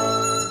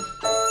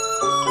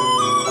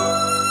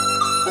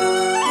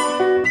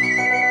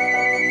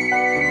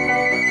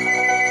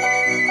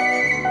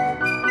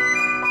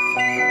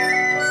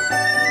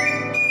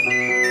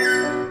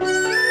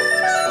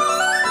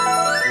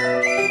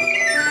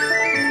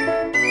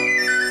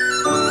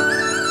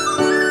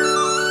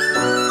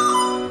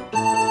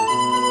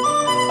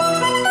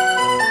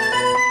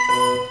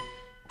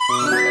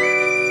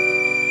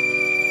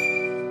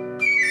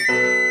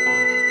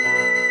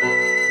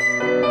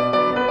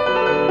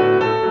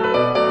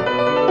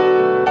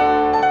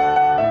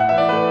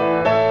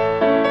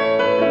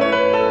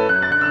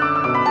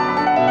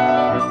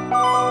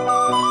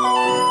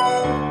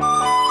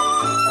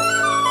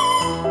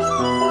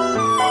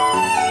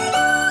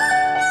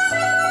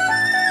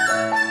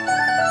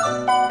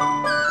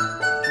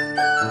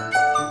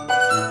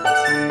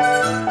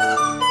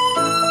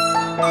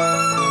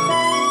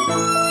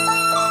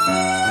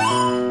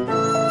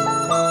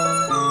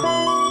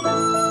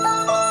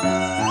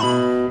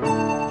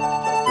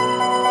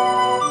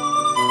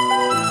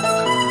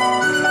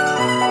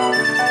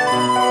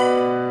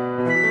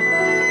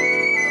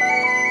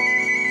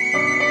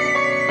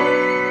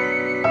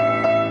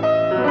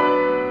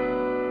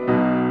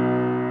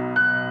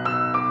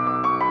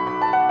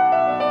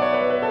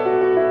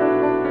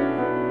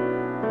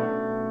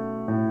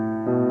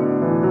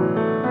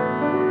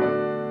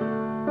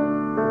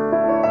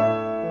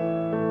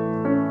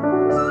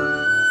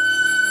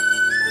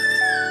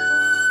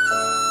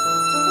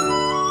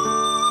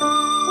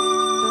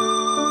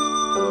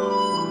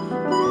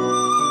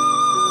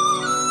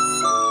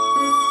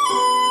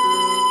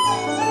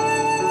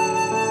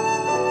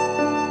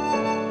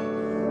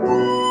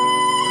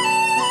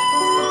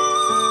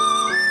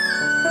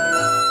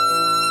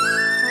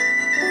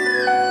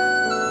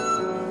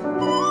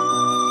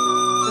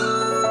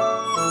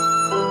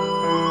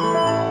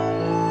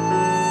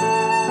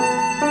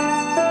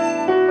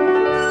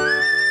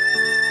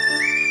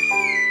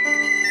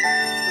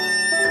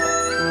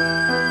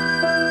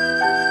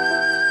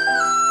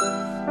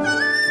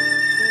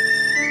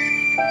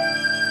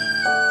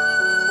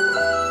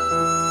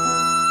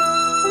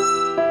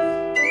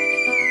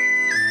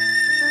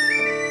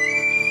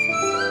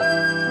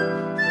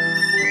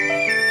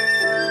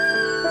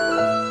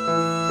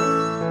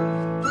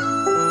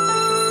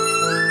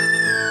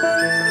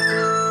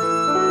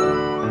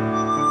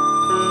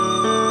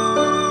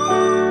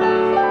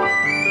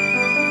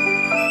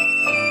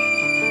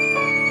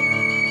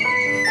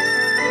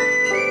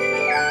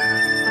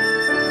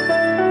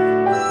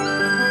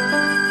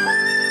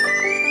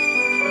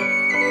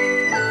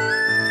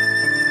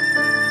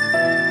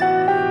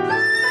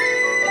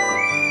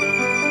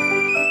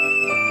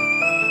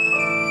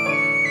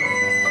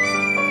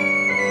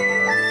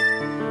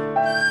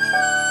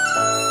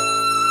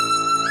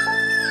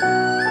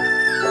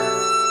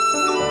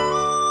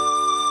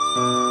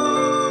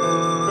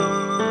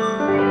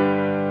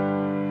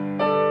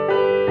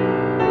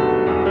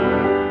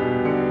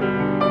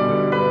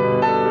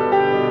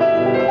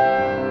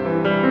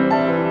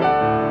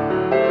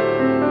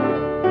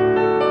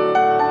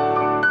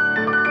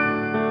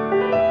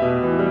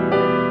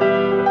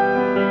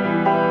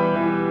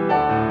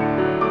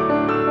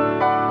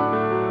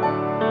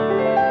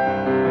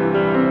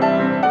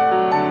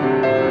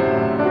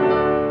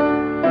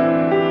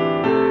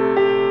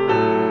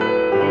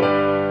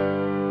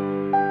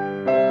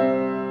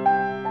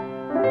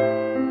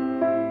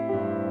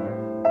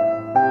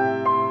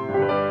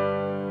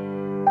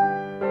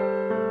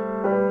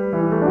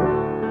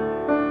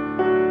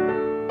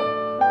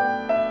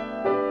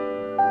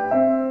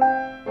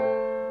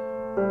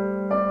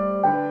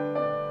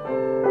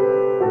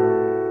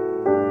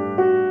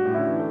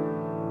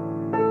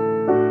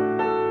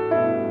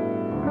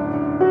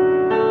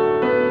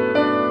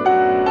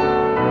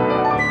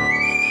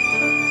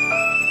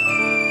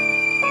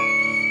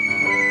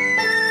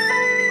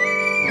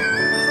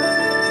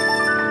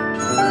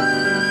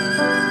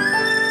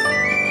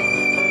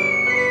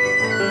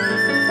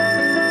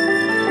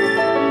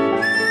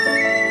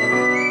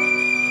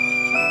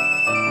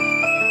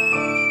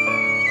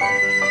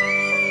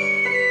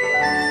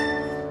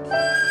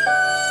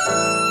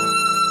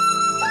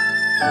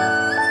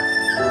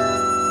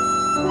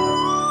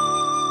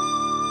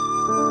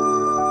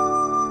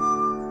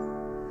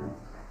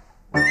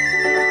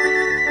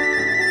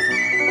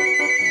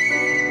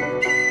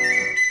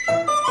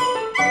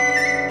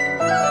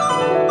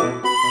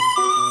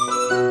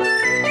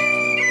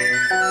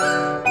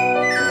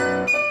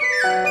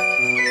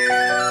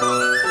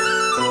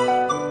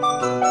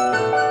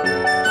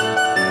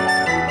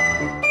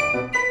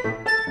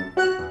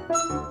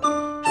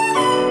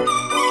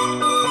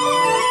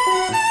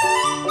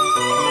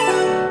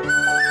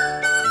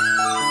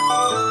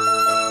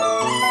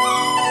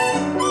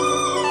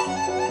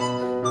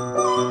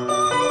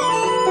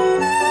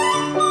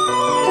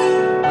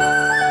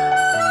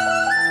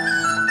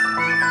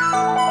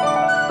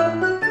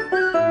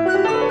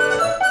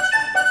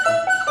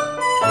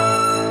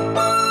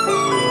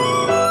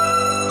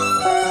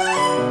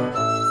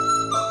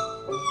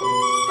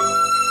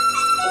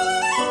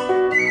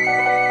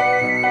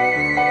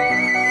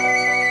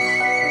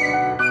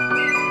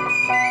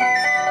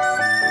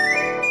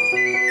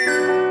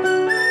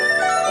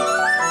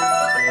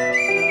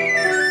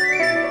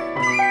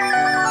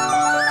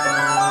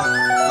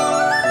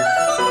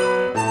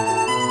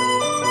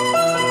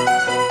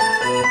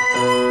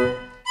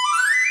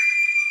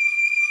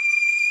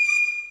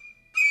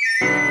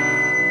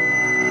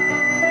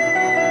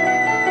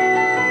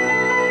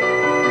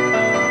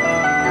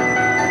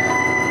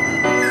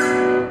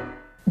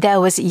 That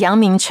was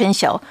Yangming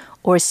Chunxiao,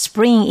 or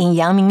Spring in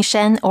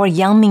Yangmingshan or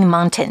Yangming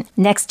Mountain.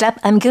 Next up,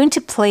 I'm going to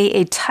play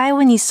a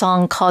Taiwanese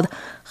song called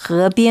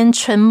河边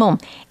春梦,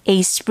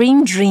 a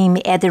spring dream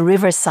at the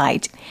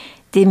riverside.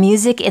 The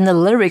music and the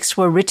lyrics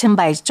were written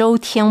by Zhou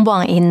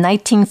Tianwang in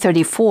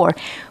 1934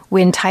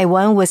 when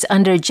Taiwan was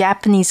under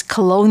Japanese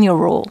colonial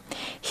rule.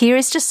 Here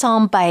is the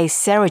song by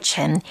Sarah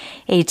Chen,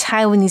 a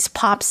Taiwanese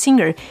pop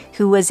singer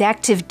who was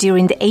active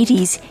during the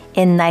 80s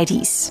and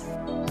 90s.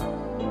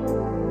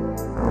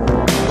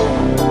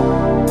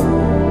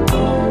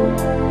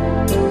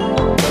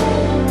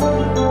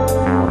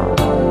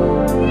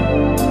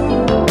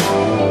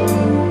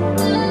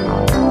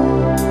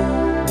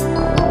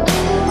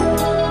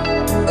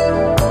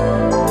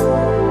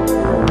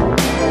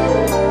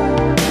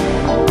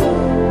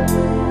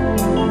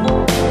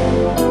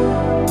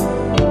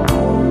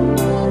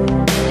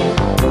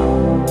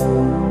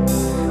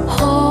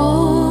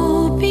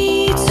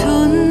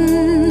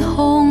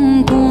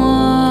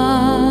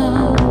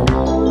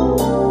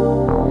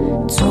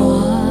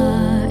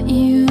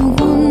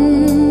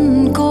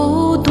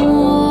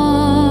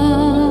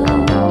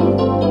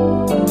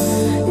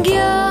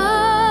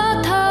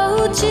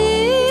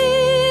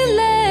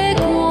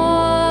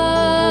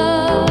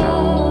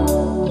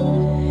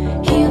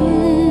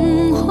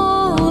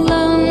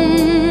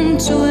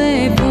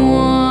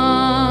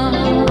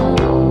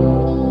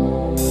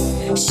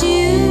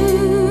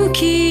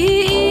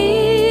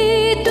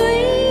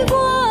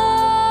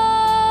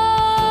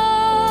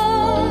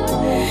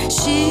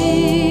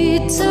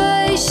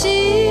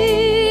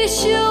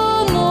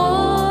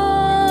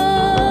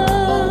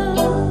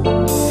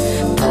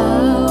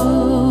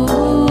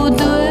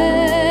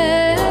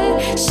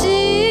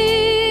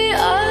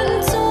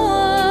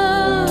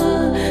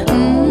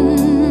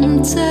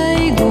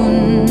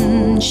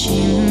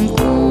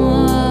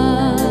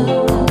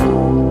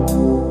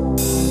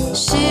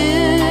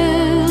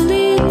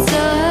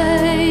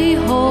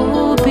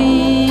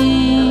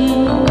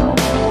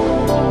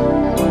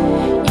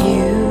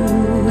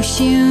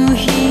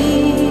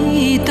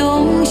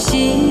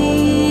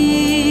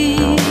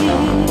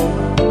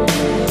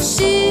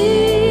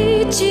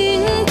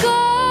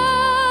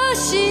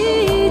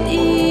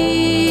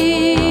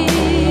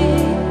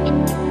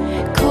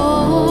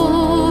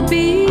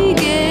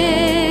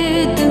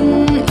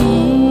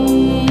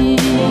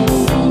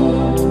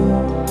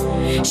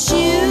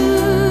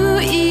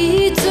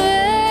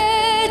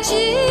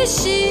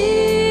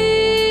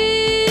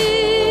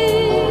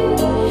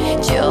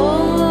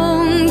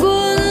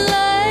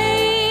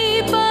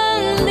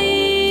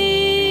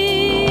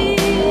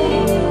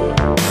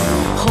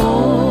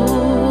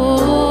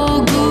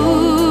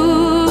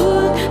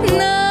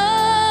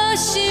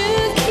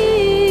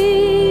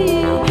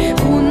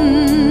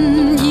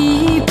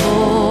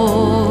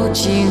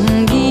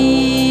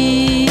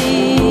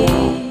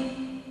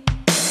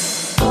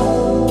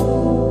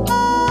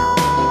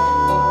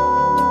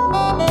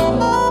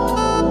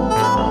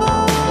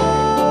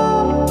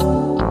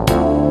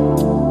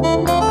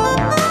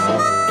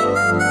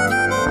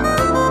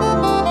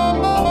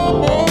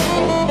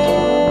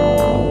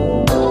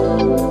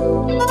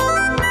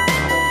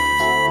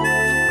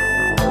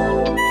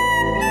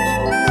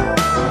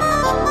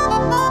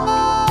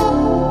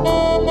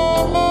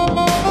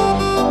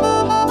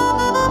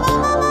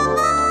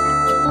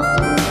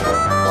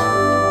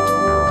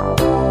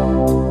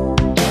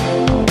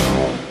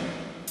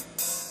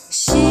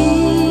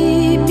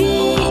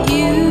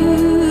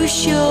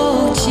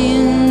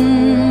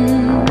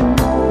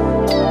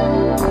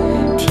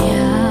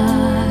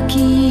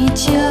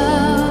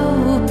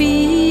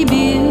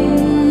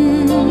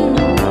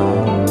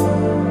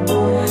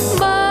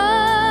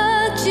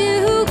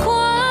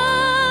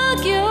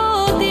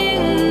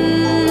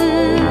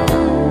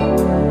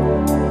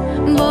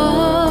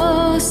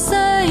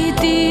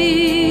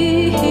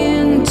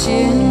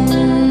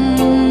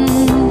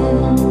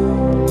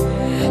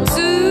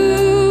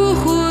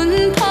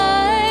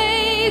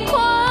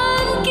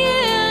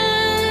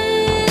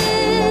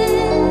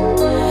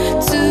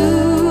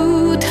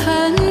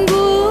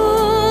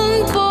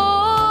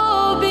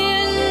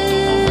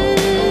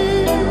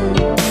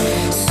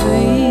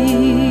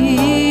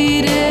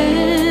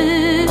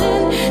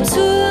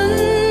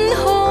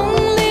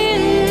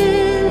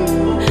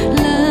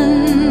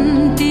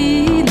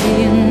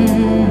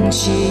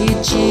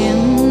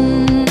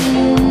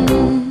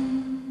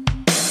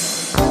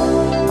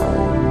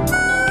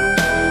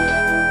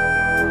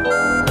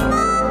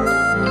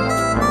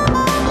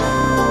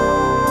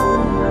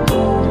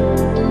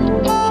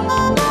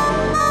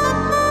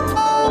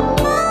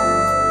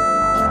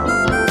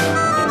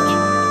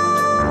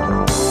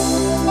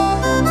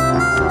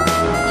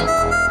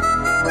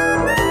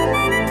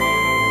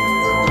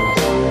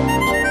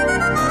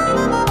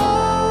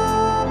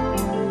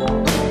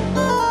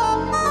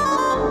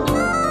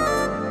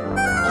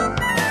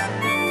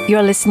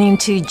 You're listening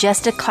to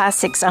Just the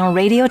Classics on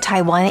Radio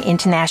Taiwan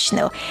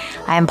International.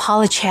 I'm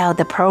Paula Chow,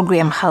 the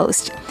program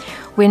host.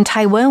 When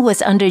Taiwan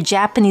was under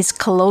Japanese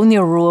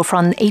colonial rule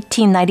from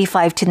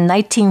 1895 to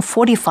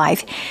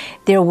 1945,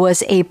 there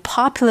was a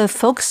popular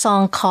folk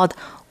song called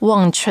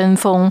望春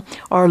风,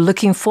 or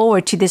Looking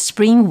Forward to the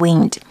Spring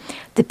Wind.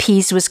 The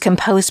piece was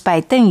composed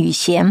by Deng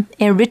Yuxian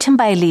and written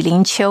by Li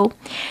Lingqiu.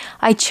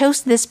 I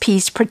chose this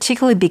piece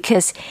particularly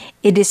because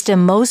it is the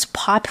most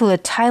popular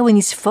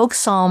Taiwanese folk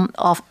song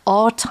of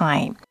all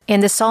time.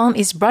 And the song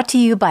is brought to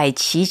you by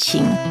Qi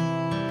Qing.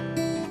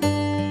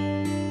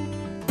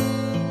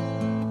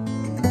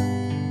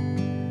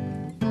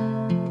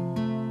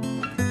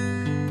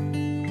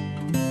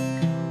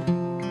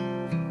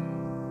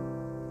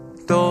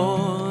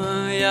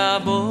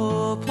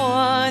 无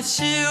伴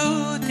手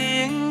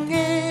顶的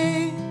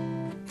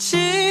清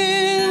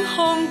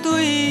风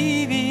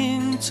对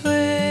面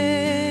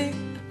吹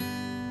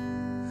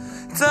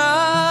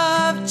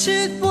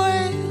，17月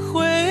花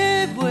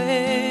袂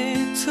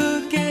出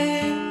嫁，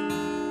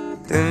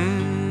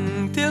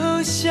当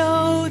着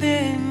少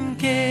年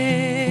家，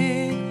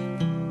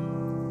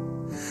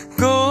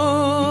孤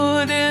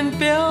恋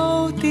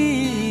表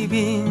弟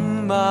面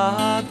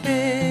麻白，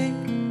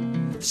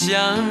谁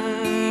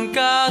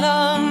甲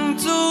人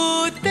注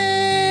定？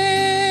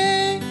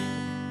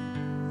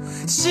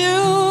想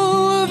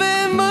要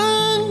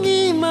问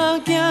伊嘛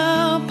惊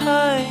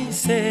歹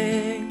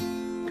势，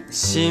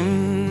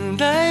心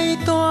内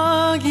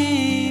大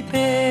疑白。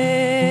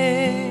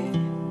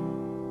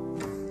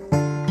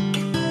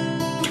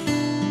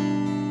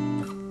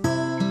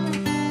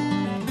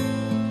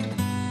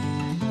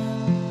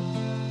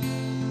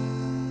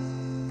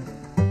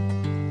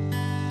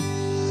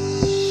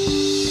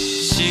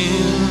想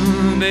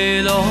要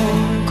郎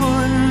君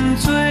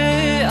做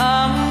红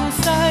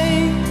婿，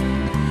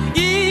伊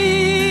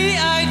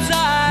爱在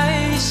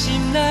心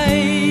内，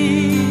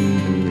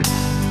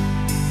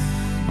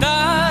等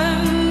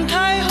待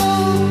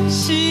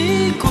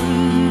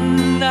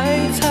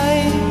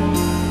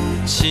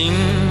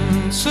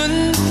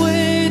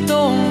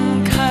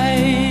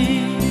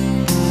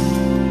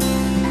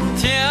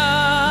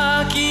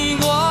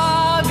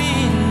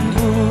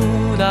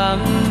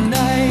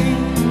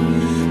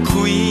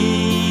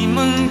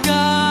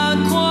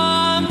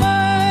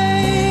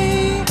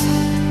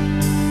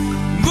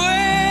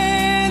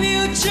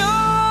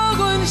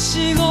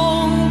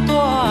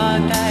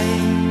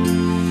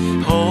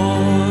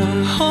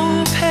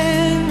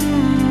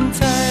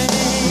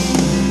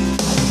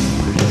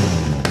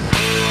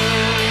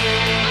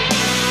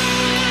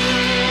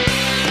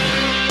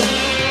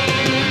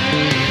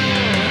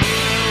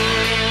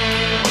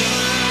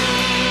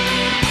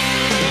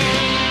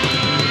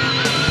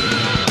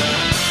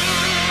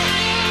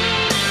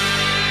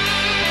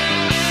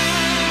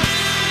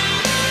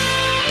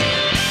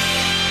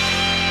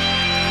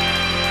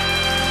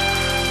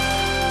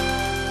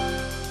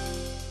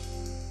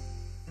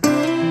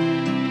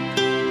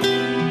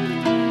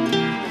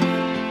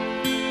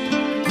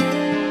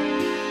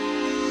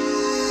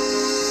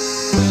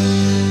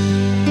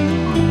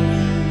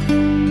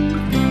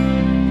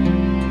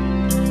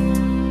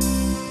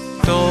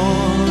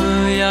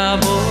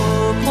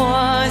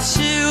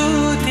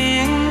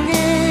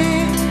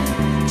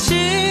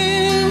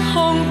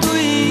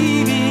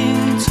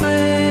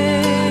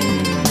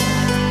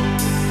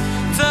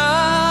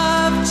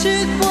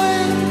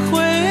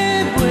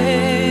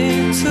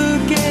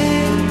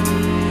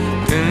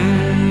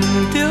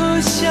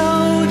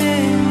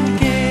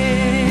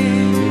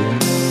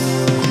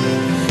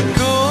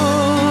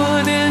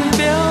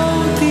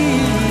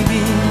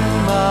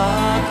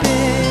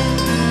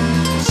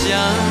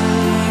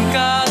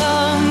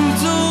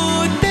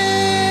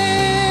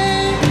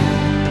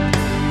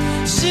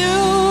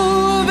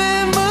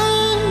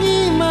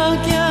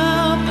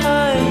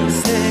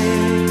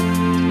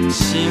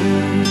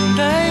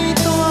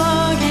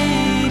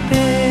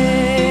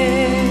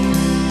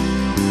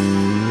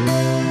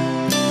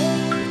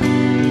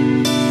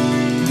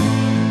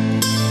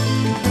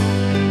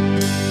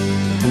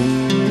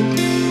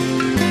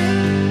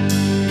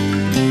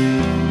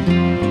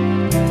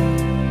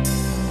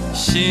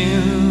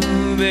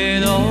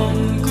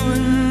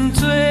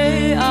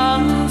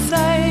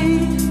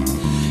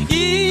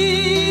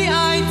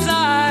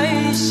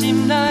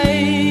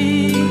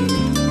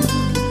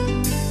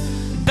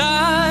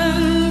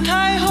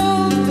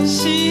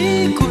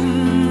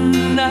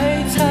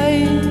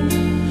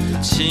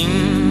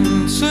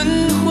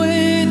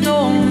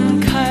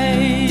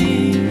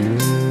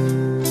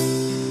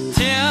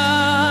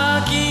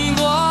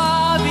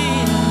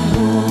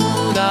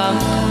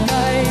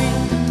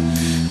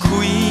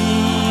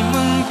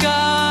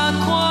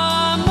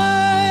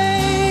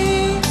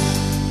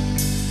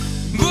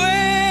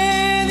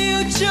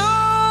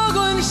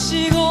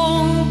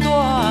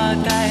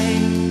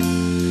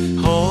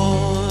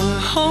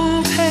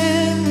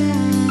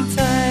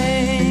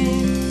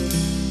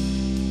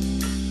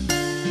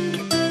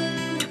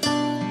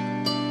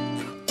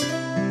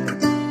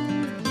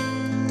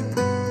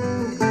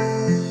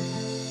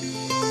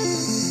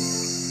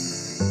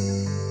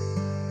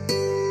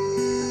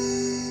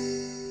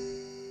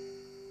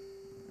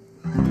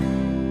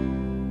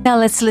Now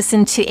let's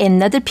listen to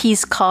another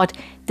piece called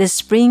The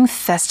Spring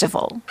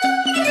Festival.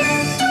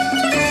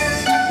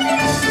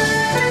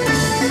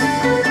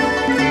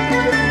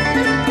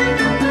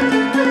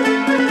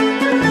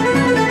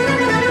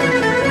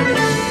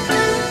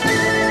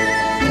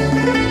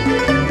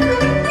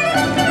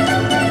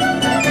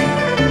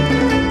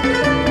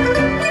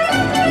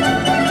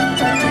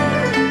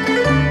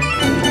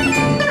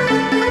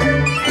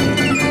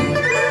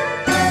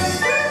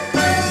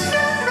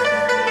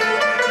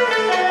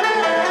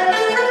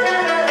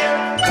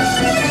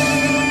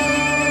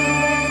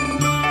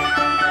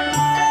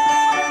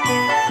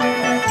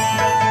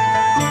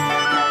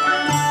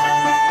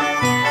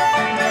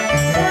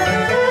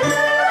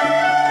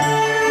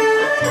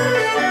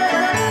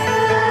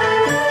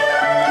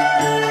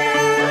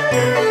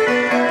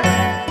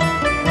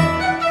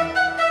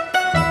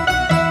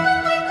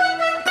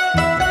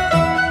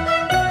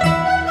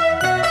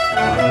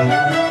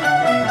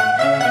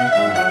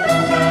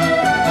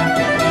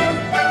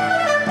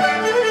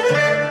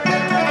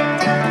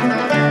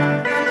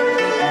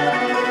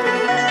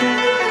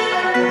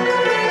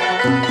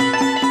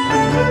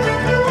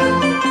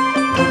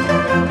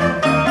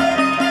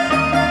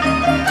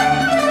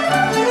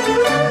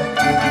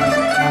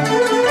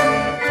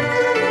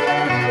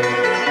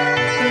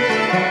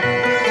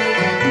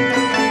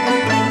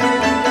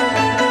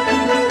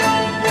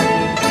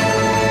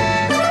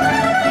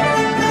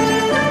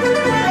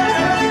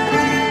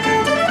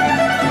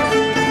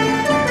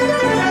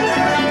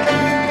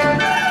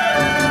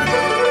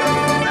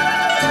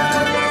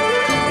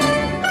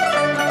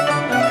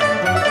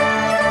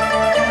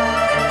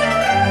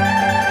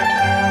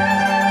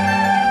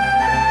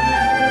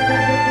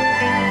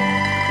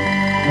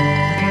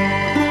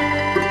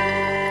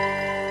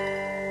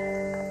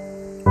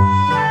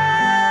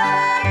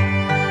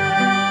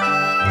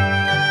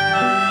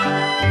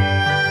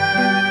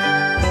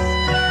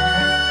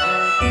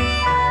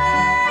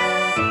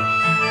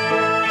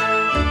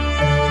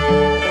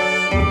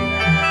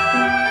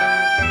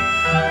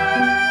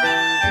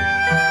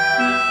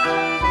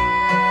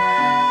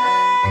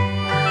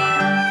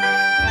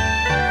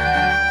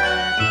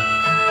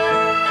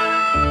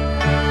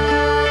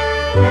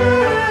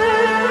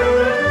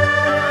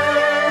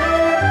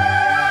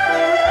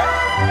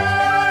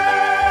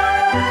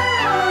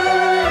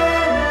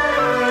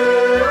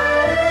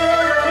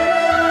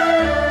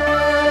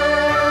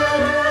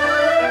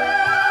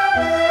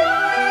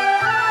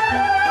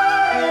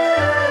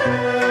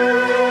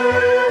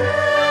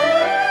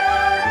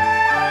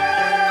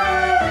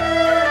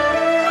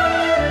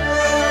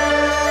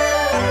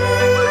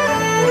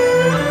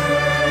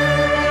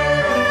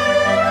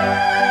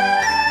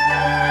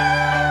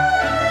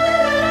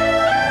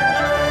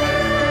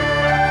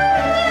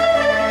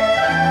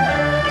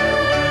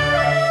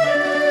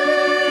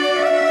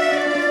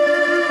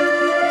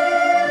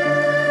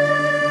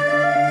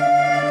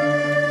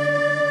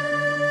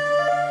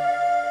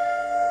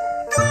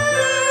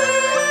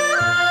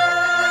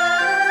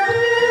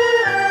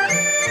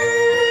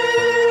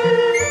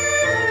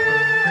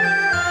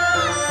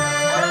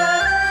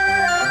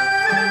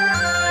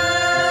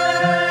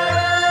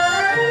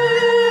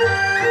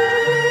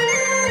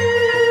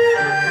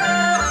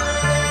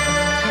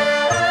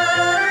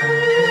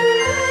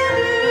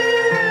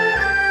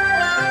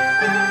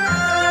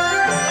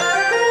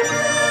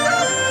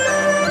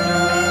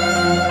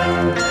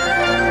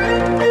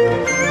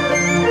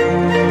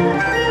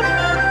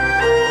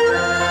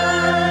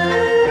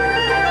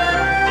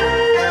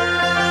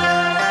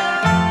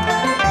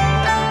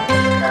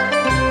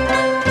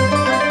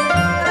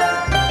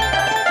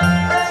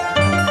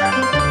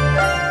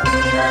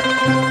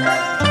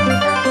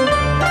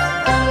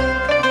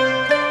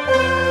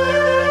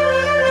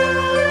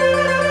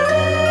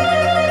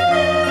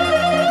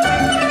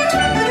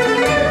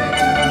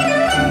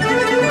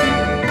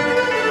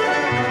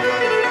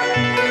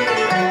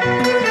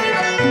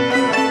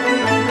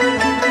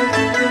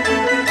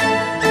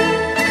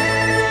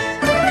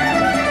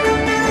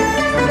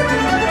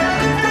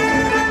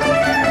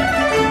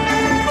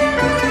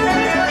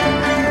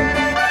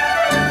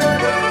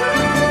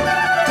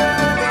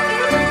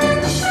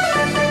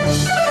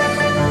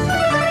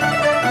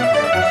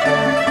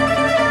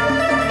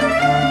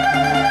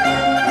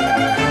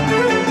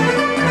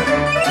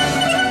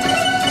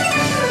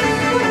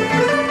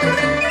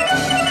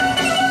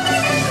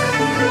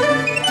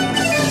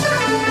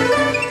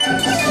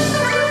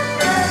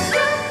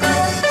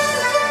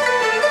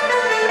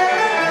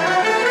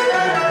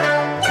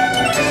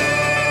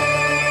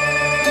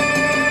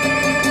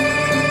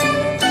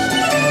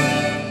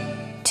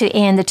 To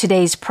end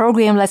today's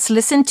program, let's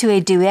listen to a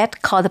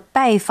duet called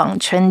拜访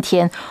春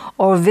天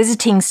or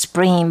Visiting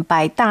Spring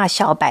by 大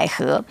小百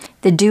合.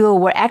 The duo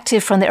were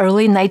active from the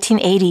early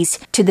 1980s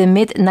to the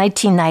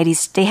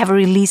mid-1990s. They have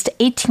released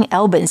 18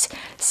 albums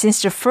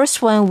since the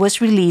first one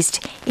was released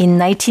in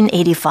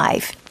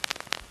 1985.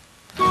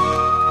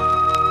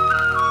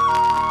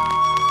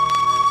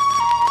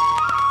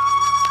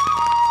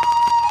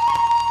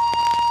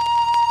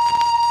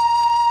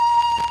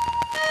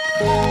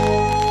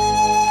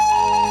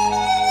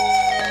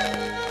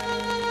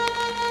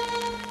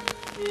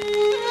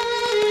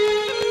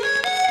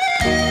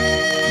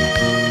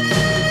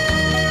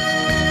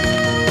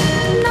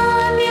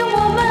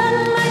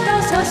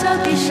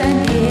 的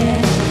闪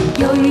电，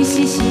忧郁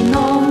细细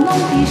浓浓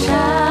的闪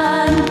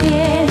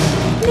电，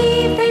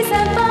你飞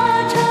散发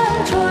成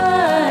春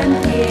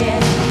天，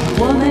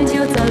我们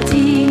就走进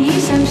异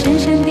乡深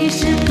深的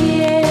诗篇。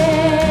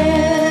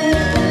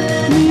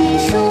你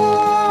说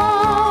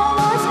我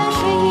像水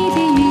意的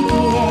雨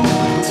点，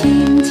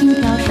轻轻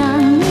飘上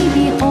你的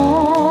红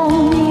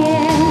颜。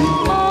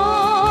哦，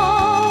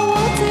我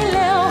醉了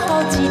好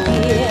几天，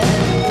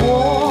我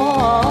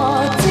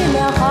醉了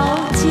好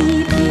几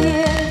天。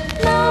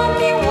那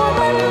年我们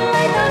来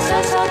到小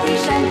小的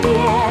山巅，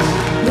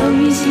忧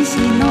郁细细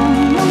浓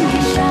浓的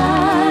闪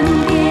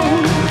电，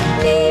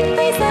你飞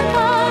散发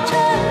成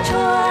春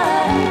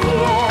天，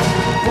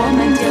我们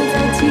就走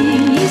进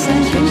异乡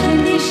深深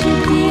的诗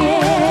篇。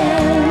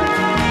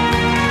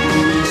你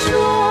说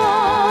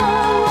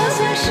我像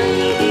诗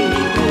意的雨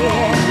点，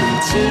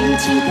轻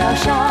轻飘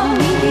上你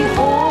的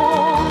红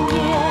颜。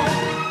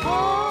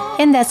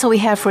 And that's all we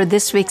have for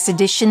this week's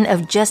edition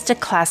of Just the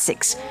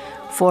Classics.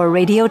 For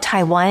Radio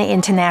Taiwan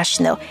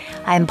International,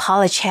 I'm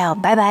Paula Chow.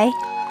 Bye bye.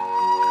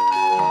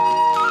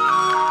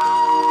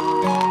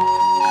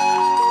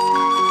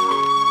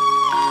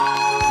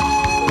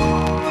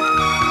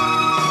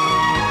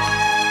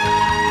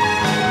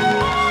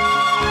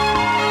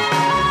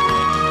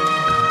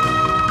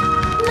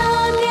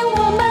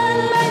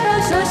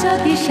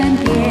的闪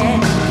电，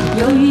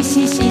忧郁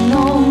细细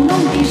浓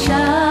浓的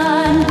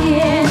闪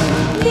电，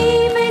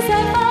你飞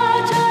散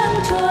发成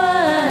春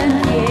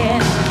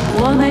天，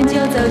我们就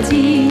走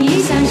进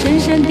异乡深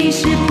深的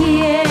诗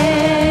篇。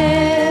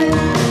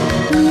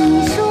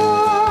你说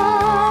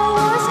我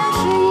像诗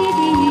意的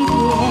雨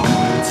点，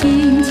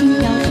轻轻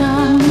飘上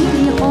你的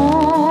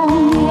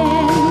红颜。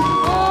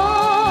哦，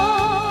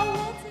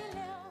我醉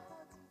了。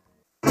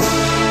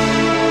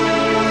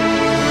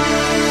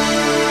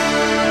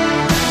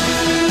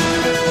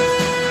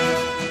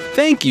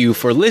Thank you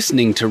for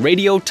listening to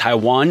Radio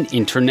Taiwan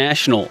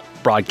International,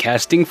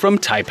 broadcasting from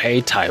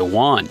Taipei,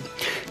 Taiwan.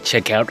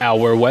 Check out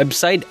our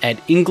website at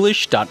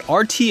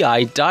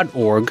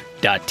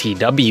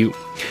english.rti.org.tw.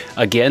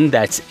 Again,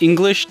 that's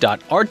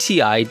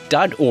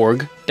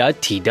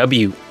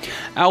english.rti.org.tw.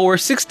 Our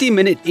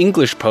 60-minute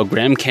English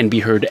program can be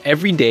heard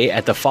every day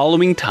at the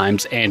following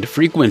times and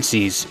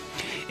frequencies.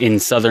 In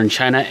southern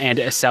China and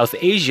South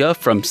Asia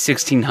from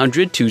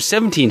 1600 to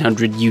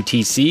 1700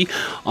 UTC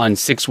on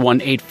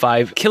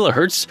 6185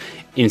 kHz.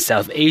 In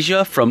South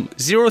Asia from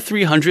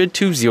 0300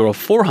 to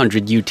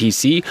 0400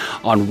 UTC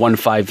on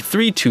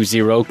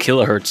 15320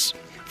 kHz.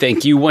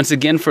 Thank you once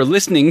again for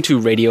listening to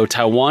Radio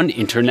Taiwan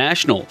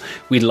International.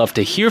 We'd love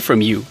to hear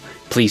from you.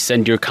 Please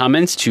send your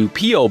comments to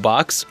P.O.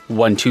 Box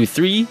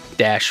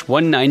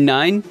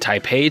 123-199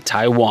 Taipei,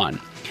 Taiwan.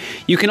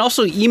 You can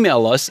also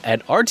email us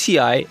at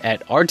rti@rti.org.tw.